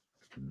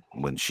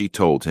when she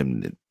told him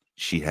that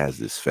she has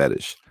this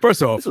fetish?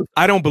 First off,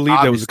 I don't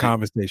believe there was a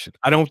obviously- conversation.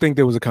 I don't think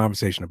there was a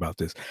conversation about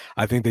this.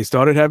 I think they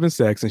started having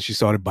sex and she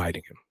started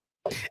biting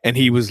him. And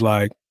he was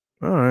like,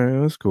 all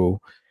right, that's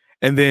cool.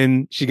 And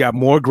then she got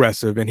more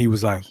aggressive and he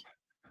was like,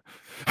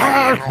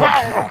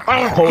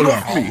 hold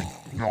up.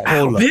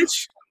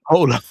 Bitch.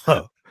 Hold up.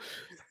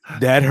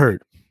 That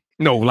hurt.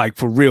 No, like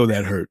for real,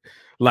 that hurt.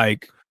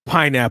 Like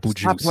pineapple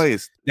Stop juice. playing.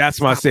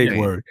 That's my Stop safe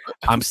playing. word.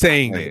 I'm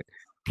saying playing. it.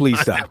 Please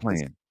Stop stop.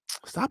 playing.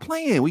 Stop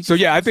playing. So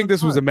yeah, I think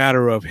this was a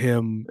matter of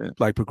him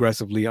like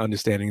progressively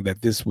understanding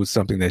that this was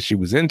something that she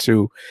was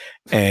into,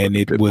 and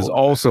it was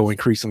also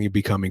increasingly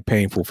becoming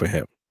painful for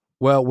him.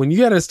 Well, when you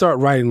got to start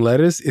writing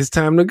letters, it's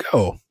time to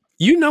go.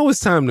 You know it's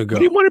time to go.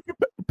 He wanted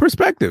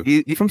perspective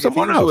from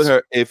someone if he's else. With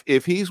her,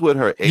 if he's with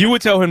her, You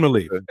would tell him to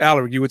leave.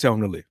 Alaric, you would tell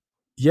him to leave.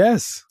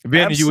 Yes.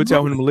 Vin, you would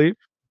tell him to leave.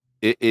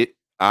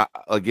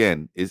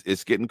 Again,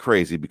 it's getting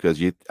crazy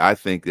because I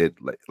think that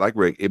like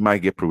Rick, it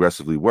might get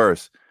progressively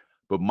worse.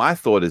 But my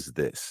thought is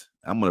this: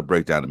 I'm going to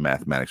break down the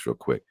mathematics real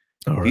quick.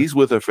 All right. He's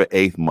with her for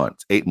 8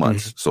 months,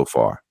 so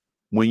far.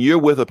 When you're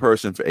with a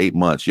person for 8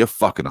 months, you're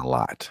fucking a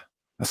lot.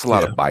 That's a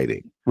lot of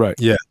biting. Right.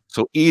 Yeah.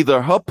 So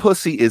either her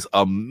pussy is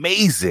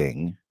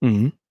amazing,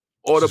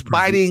 or the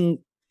biting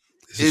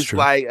is true.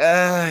 like,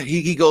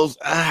 he goes,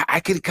 I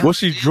could. Well,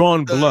 she's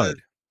drawn blood.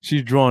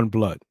 She's drawn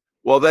blood.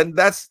 Well, then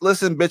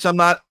listen, bitch, I'm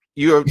not.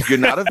 You're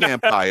not a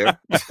vampire,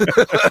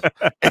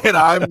 and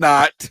I'm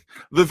not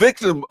the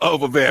victim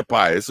of a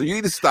vampire. So you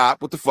need to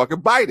stop with the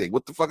fucking biting.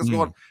 What the fuck is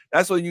going on?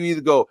 That's when you need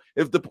to go.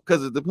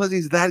 Because if the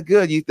pussy's that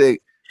good, you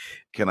think,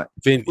 can I?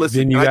 Vin, Listen,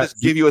 Vin, can I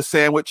just give you a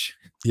sandwich?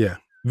 Yeah.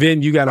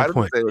 Vin, you got a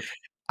point.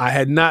 I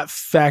had not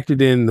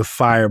factored in the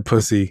fire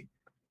pussy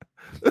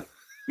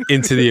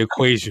into the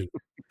equation.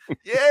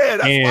 Yeah,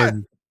 that's why.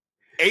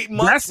 8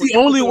 months. That's the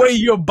only way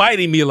you're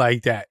biting me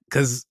like that,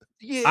 because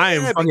I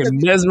am fucking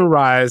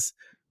mesmerized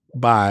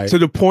by To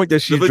the point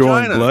that she's The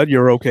drawing vagina. blood.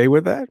 You're okay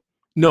with that?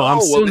 No, I'm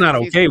Oh, still well, not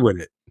then okay with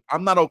it.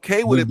 I'm not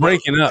okay with We're it. but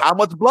breaking up. How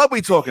much blood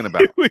we talking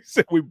about? We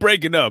said we're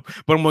breaking up,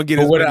 but I'm gonna get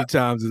But as what many I-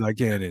 times as I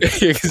can in.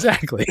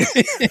 Exactly.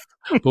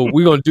 But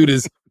we're gonna do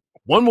this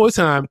one more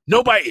time.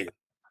 No biting.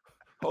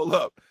 Hold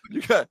up.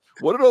 You got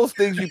what are those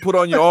things you put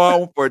on your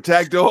arm for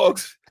attack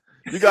dogs?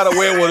 You gotta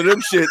wear one of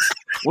them shits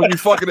when you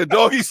fucking a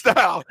doggy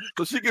style,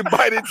 so she can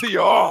bite into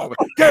your arm.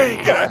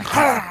 Gang, gang.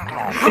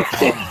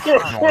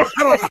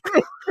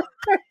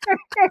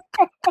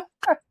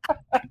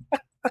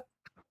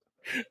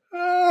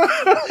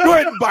 Go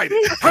ahead and bite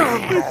it.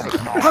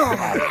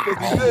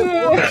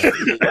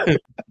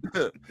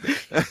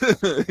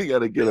 You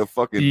gotta get a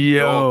fucking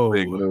dog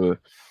thing.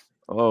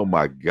 Oh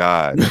my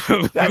god.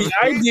 The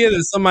idea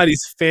that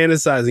somebody's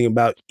fantasizing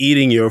about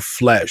eating your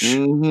flesh.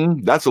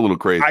 That's a little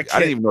crazy. I I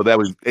didn't even know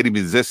it even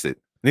existed.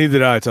 Neither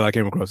did I until I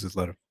came across this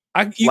letter.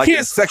 You like can't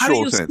in sexual how do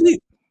you sense.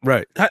 sleep?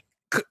 Right.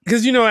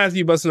 Because after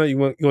you bust a nut, you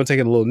want to take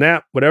a little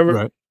nap, whatever.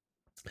 Right.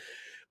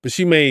 But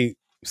she may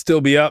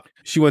still be up.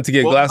 She went to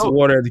get a glass of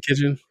water at the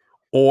kitchen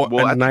or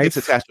Well, I a knife. think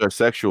it's attached to her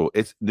sexual.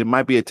 It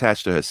might be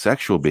attached to her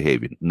sexual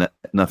behavior,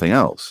 nothing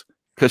else.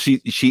 Because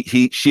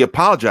she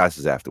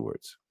apologizes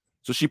afterwards,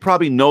 so she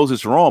probably knows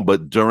it's wrong.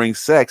 But during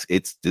sex,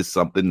 it's just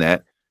something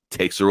that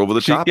takes her over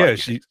the top. Yeah,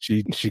 she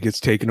gets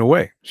taken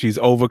away. She's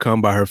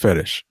overcome by her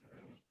fetish.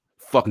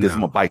 Fuck this! I'm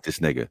gonna bite this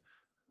nigga.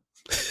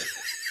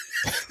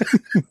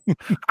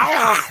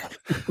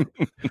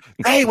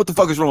 Hey, what the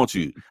fuck is wrong with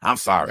you? I'm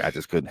sorry, I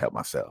just couldn't help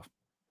myself.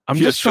 I'm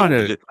just trying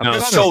to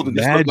shoulder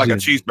just look like a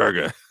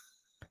cheeseburger.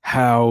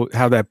 How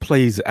that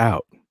plays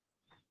out.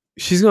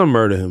 She's gonna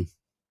murder him.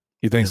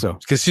 You think so?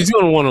 Because she's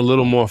gonna want a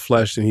little more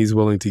flesh than he's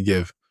willing to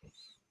give.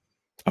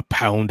 A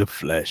pound of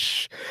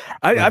flesh.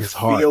 I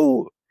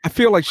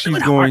feel like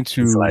she's going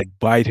to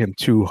bite him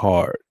too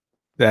hard.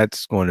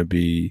 That's going to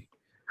be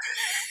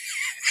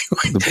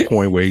the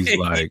point where he's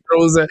like, he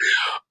throws it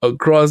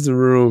across the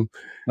room.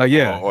 Like,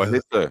 yeah, or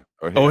hits her,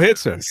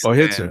 hits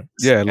her.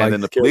 Yeah, and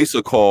then the police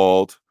are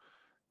called.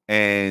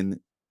 And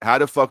how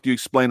the fuck do you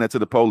explain that to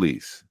the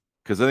police?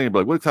 Because then they'd be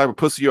like, "What type of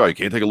pussy you are? You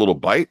can't take a little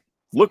bite?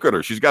 Look at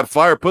her; she's got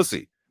fire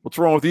pussy. What's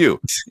wrong with you?"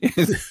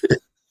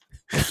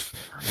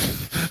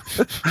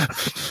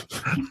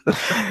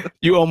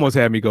 You almost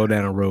had me go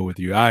down a road with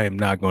you. I am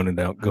not going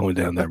down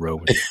that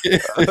road with you.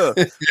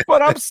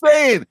 But I'm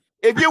saying,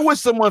 if you're with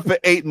someone for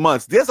 8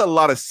 months, there's a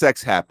lot of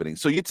sex happening.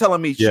 So you're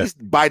telling me she's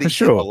biting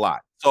you a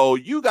lot. So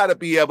you got to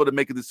be able to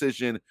make a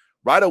decision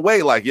right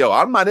away. Like, yo,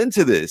 I'm not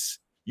into this.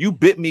 You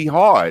bit me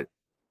hard.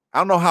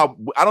 I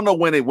don't know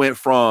when it went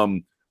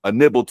from a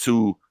nibble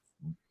to,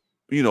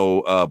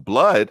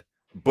 blood.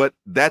 But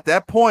at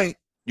that point,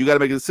 you got to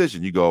make a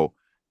decision. You go,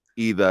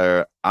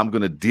 either I'm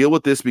going to deal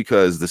with this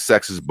because the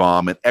sex is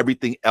bomb and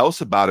everything else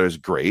about her is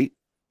great.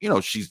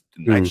 She's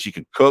nice. She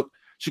can cook.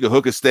 She can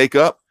hook a steak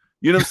up.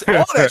 You know what I'm saying?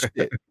 All that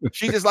shit.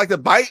 She just like to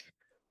bite.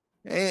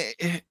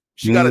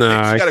 She's got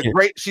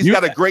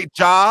a great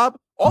job.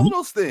 All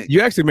those things.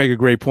 You actually make a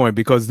great point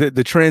because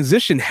the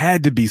transition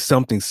had to be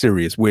something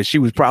serious where she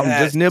was probably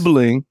just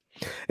nibbling,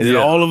 and then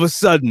all of a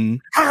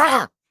sudden,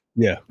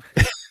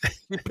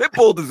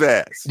 pitbulled his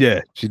ass.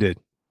 Yeah, she did.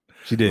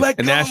 Let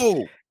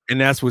go. And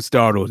that's what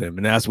startled him,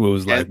 and that's what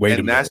was like, wait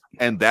a minute.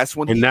 And that's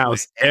when. And now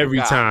it's every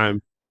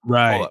time.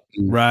 Right.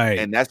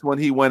 And that's when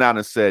he went out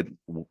and said,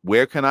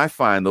 "Where can I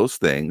find those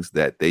things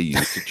that they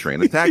use to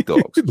train attack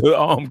dogs?" The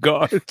armed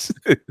guards.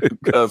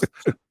 Because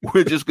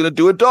we're just gonna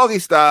do it doggy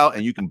style,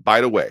 and you can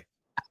bite away.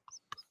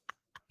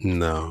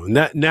 No,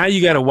 now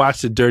you got to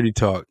watch the dirty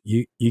talk.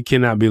 You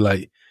cannot be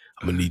like,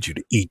 "I'm gonna need you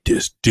to eat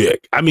this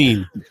dick." I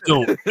mean,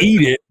 don't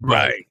eat it,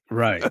 right.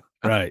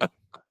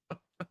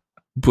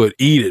 But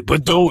eat it.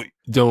 But don't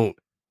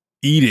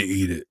eat it.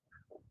 Eat it.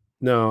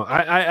 No,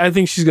 I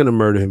think she's going to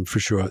murder him for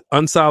sure.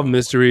 Unsolved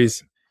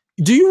Mysteries.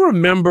 Do you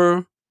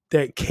remember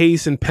that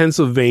case in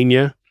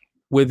Pennsylvania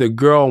where the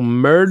girl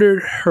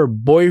murdered her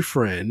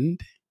boyfriend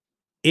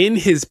in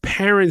his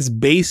parents'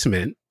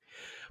 basement,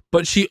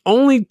 but she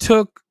only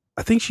took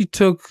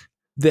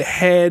the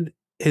head,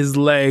 his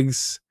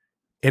legs,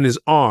 and his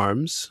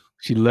arms.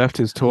 She left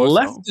his torso.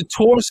 Left the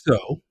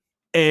torso,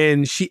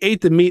 and she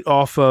ate the meat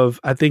off of,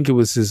 I think it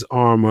was his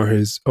arm or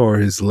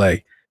his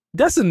leg.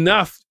 That's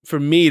enough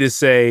for me to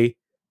say,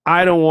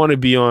 I don't want to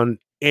be on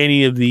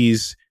any of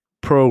these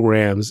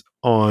programs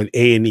on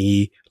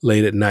A&E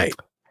late at night.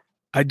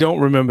 I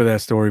don't remember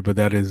that story, but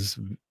that is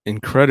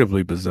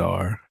incredibly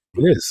bizarre.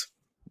 It is.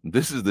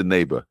 This is the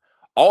neighbor.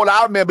 All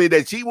I remember is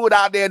that she went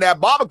out there in that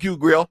barbecue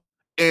grill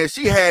and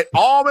she had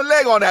arm and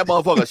leg on that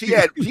motherfucker.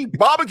 She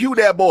barbecued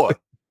that boy.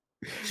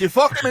 She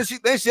fucked him and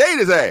then she ate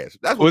his ass.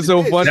 That's what's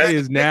so funny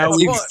is now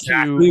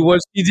exactly what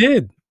she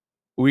did.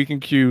 We can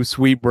cue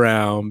Sweet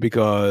Brown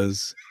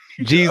because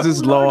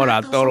Jesus Lord,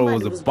 I thought it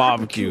was a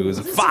barbecue. It was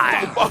a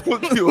fire.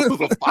 Barbecue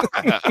was a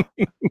fire.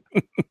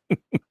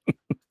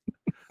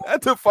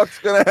 That's the fuck's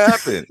gonna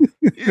happen.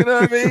 You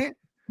know what I mean?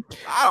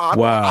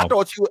 Wow.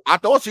 I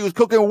thought she was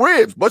cooking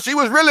ribs, but she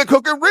was really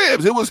cooking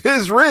ribs. It was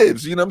his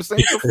ribs. You know what I'm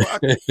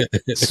saying?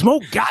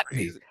 Smoke got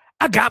me.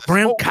 I got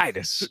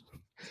bronchitis.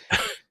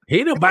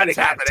 Ain't nobody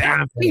got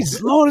time.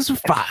 Jesus Lord, it's a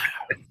fire.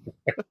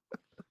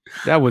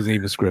 That wasn't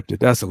even scripted.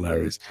 That's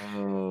hilarious.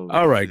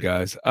 All right,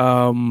 guys.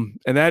 And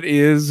that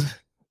is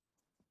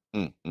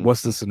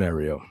what's the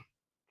scenario?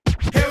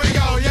 Here we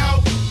go,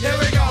 yo. Here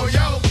we go,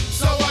 yo.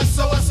 So what's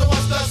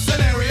the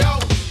scenario?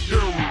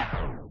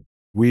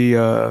 We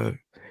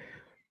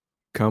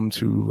come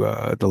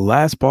to the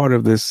last part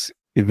of this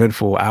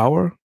eventful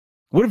hour.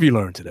 What have you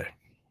learned today?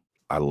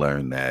 I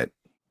learned that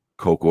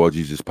coke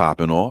orgies is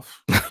popping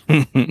off.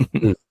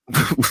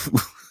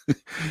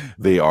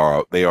 They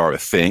are a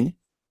thing.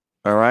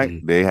 All right,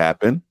 they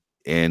happen,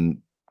 and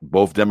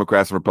both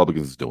Democrats and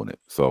Republicans is doing it.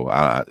 So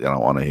I don't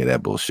want to hear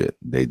that bullshit.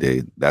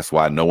 That's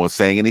why no one's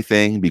saying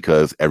anything,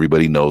 because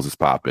everybody knows it's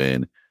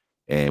popping,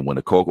 And when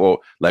the coke, or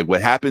like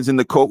what happens in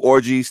the coke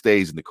orgy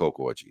stays in the coke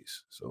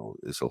orgies. So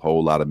it's a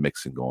whole lot of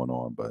mixing going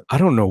on. But I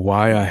don't know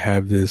why I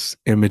have this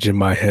image in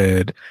my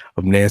head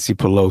of Nancy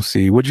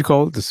Pelosi. What'd you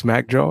call it? The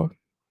smack jaw?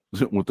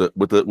 with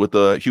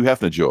the Hugh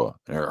Hefner jaw.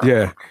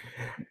 Yeah.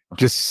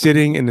 Just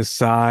sitting in the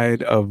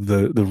side of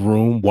the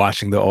room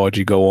watching the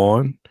orgy go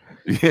on.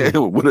 Yeah,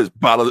 with a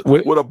bottle of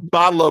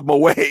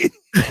Moet.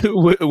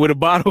 with a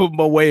bottle of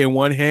Moet in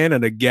one hand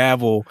and a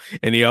gavel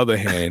in the other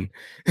hand.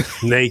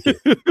 Naked.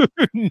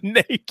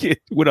 Naked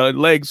with our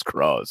legs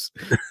crossed.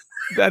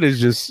 That is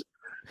just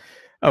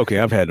okay.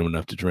 I've had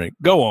enough to drink.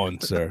 Go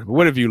on, sir.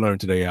 What have you learned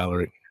today,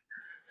 Alaric?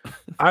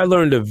 I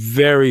learned a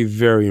very,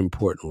 very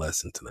important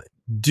lesson tonight.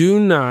 Do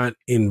not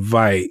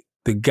invite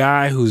the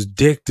guy whose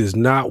dick does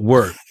not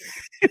work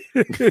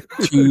to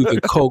the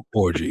coke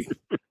orgy.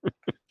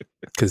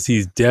 Because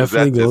he's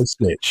definitely going to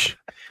snitch.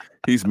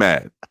 He's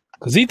mad.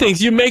 Because he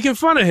thinks you're making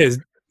fun of his.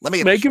 Let me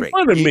get making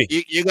fun of me.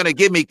 You're going to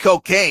give me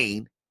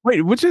cocaine.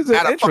 Wait, which is an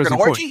at a interesting fucking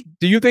point. orgy?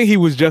 Do you think he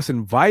was just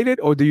invited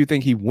or do you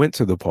think he went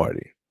to the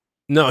party?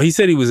 No, he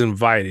said he was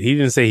invited. He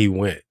didn't say he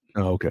went.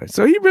 Oh, okay.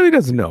 So he really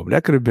doesn't know.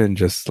 That could have been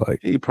just like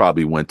He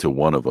probably went to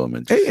one of them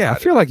and yeah, I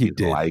feel like he didn't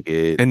did. like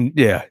it. And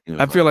yeah, You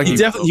know, I feel like He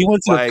definitely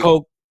went to the like-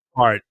 coke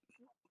part.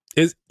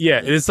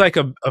 It's like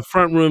a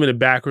front room and a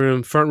back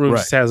room. Front room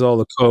just has all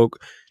the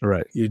coke.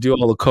 right. You do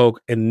all the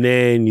coke, and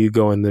then you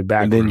go in the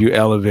back And then room. you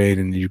elevate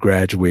and you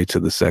graduate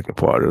to the second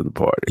part of the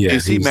party. Yeah,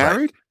 Is he he's like-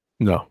 married?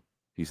 No.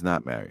 He's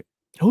not married.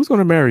 Who's going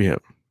to marry him?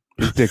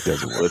 His dick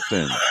doesn't work.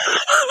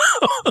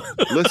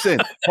 Listen,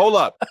 hold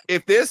up.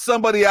 If there's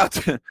somebody out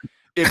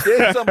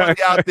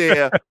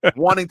there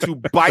wanting to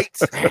bite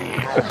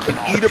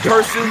and eat a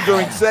person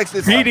during sex,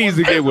 He needs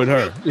to get with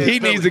her. He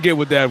needs to get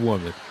with that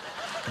woman.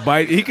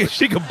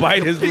 She can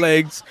bite his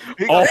legs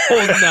all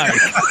night.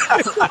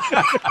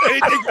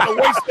 Anything from the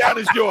waist down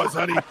is yours,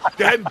 honey.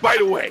 Go ahead and bite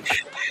away.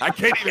 I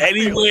can't even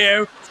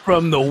Anywhere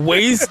from the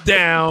waist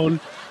down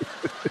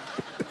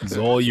is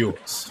all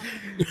yours.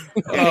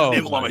 Oh,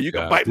 woman, my you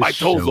can God, bite my this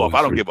toes show off. I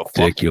is don't give a fuck.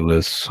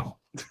 ridiculous.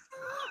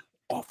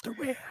 Off the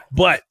rail.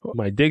 But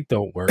my dick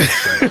don't work.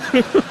 So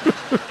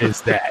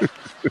it's that.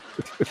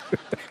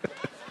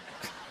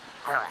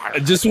 I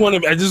just want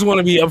to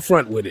be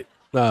upfront with it.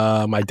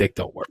 My dick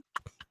don't work.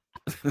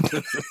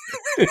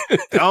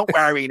 Don't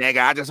worry,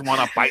 nigga. I just want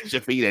to bite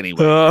your feet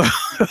anyway.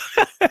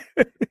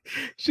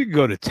 She could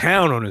go to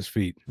town on his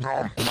feet.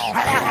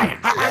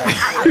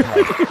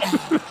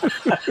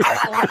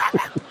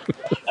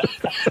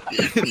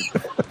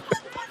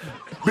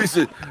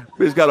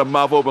 Bitch got a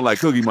mouth open like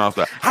Cookie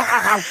Monster.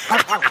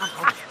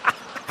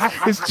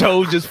 His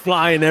toes just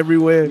flying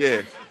everywhere.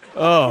 Yeah.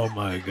 Oh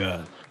my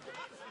God.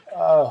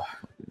 Oh.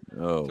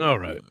 All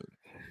right.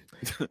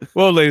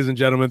 Well, ladies and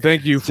gentlemen,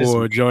 thank you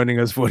for joining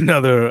us for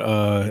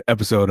another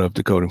episode of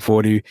Decoding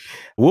 40.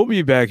 We'll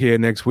be back here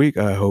next week.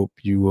 I hope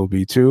you will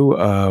be too.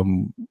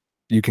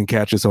 You can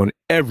catch us on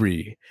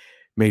every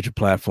major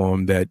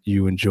platform that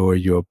you enjoy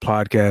your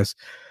podcast.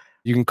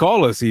 You can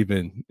call us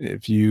even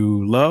if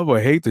you love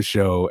or hate the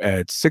show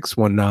at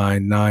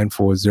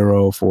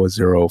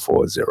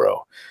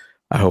 619-940-4040.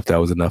 I hope that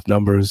was enough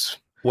numbers.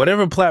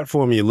 Whatever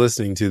platform you're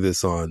listening to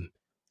this on,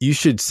 you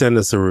should send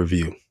us a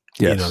review.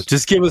 Yes. You know,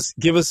 just give us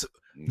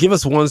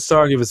 1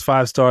 star, give us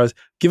 5 stars,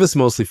 give us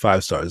mostly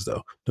 5 stars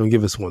though. Don't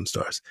give us 1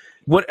 stars.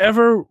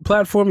 Whatever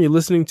platform you're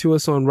listening to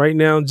us on right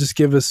now, just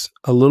give us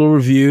a little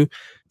review.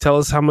 Tell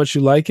us how much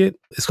you like it.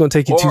 It's going to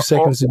take you 2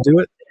 seconds to do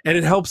it, and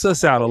it helps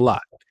us out a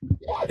lot.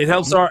 It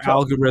helps our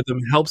algorithm.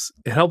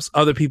 It helps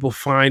other people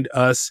find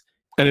us.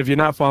 And if you're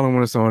not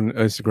following us on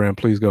Instagram,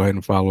 please go ahead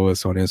and follow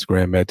us on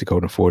Instagram at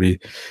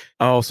Decoding40.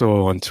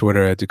 Also on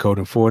Twitter at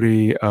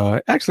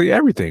Decoding40. Actually,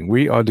 everything.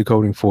 We are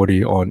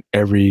Decoding40 on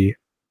every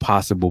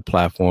possible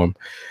platform.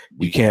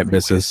 You can't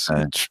miss us.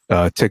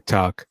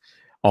 TikTok,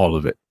 all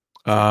of it.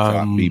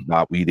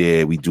 We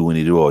there. We doing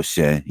it all,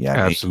 shit. Yeah,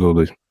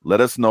 absolutely. Let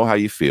us know how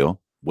you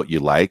feel, what you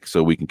like,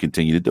 so we can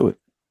continue to do it.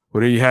 Well,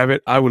 there you have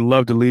it. I would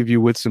love to leave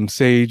you with some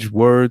sage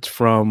words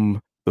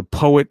from the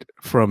poet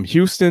from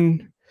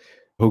Houston,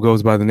 who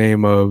goes by the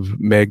name of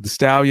Meg the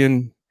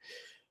Stallion.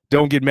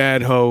 Don't get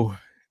mad, ho.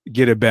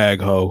 Get a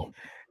bag, ho.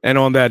 And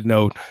on that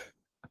note,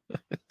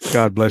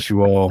 God bless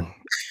you all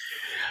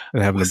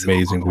and have an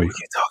amazing week. Who are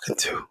you talking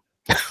to?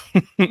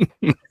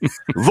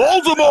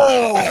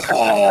 Voldemort!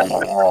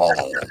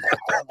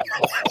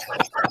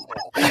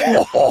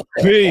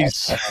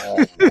 Peace.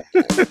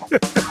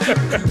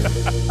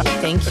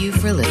 Thank you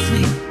for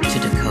listening to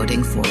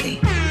Decoding 40.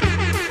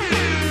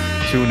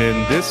 Tune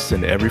in this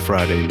and every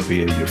Friday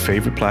via your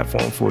favorite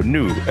platform for a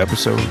new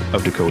episode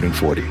of Decoding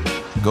 40.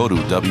 Go to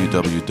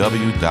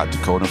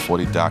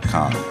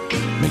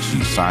www.decoding40.com. Make sure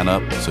you sign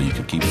up so you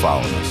can keep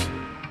following us.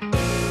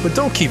 But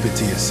don't keep it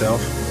to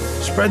yourself.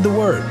 Spread the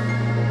word.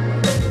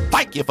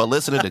 Thank you for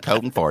listening to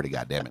Decoding 40,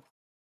 goddammit.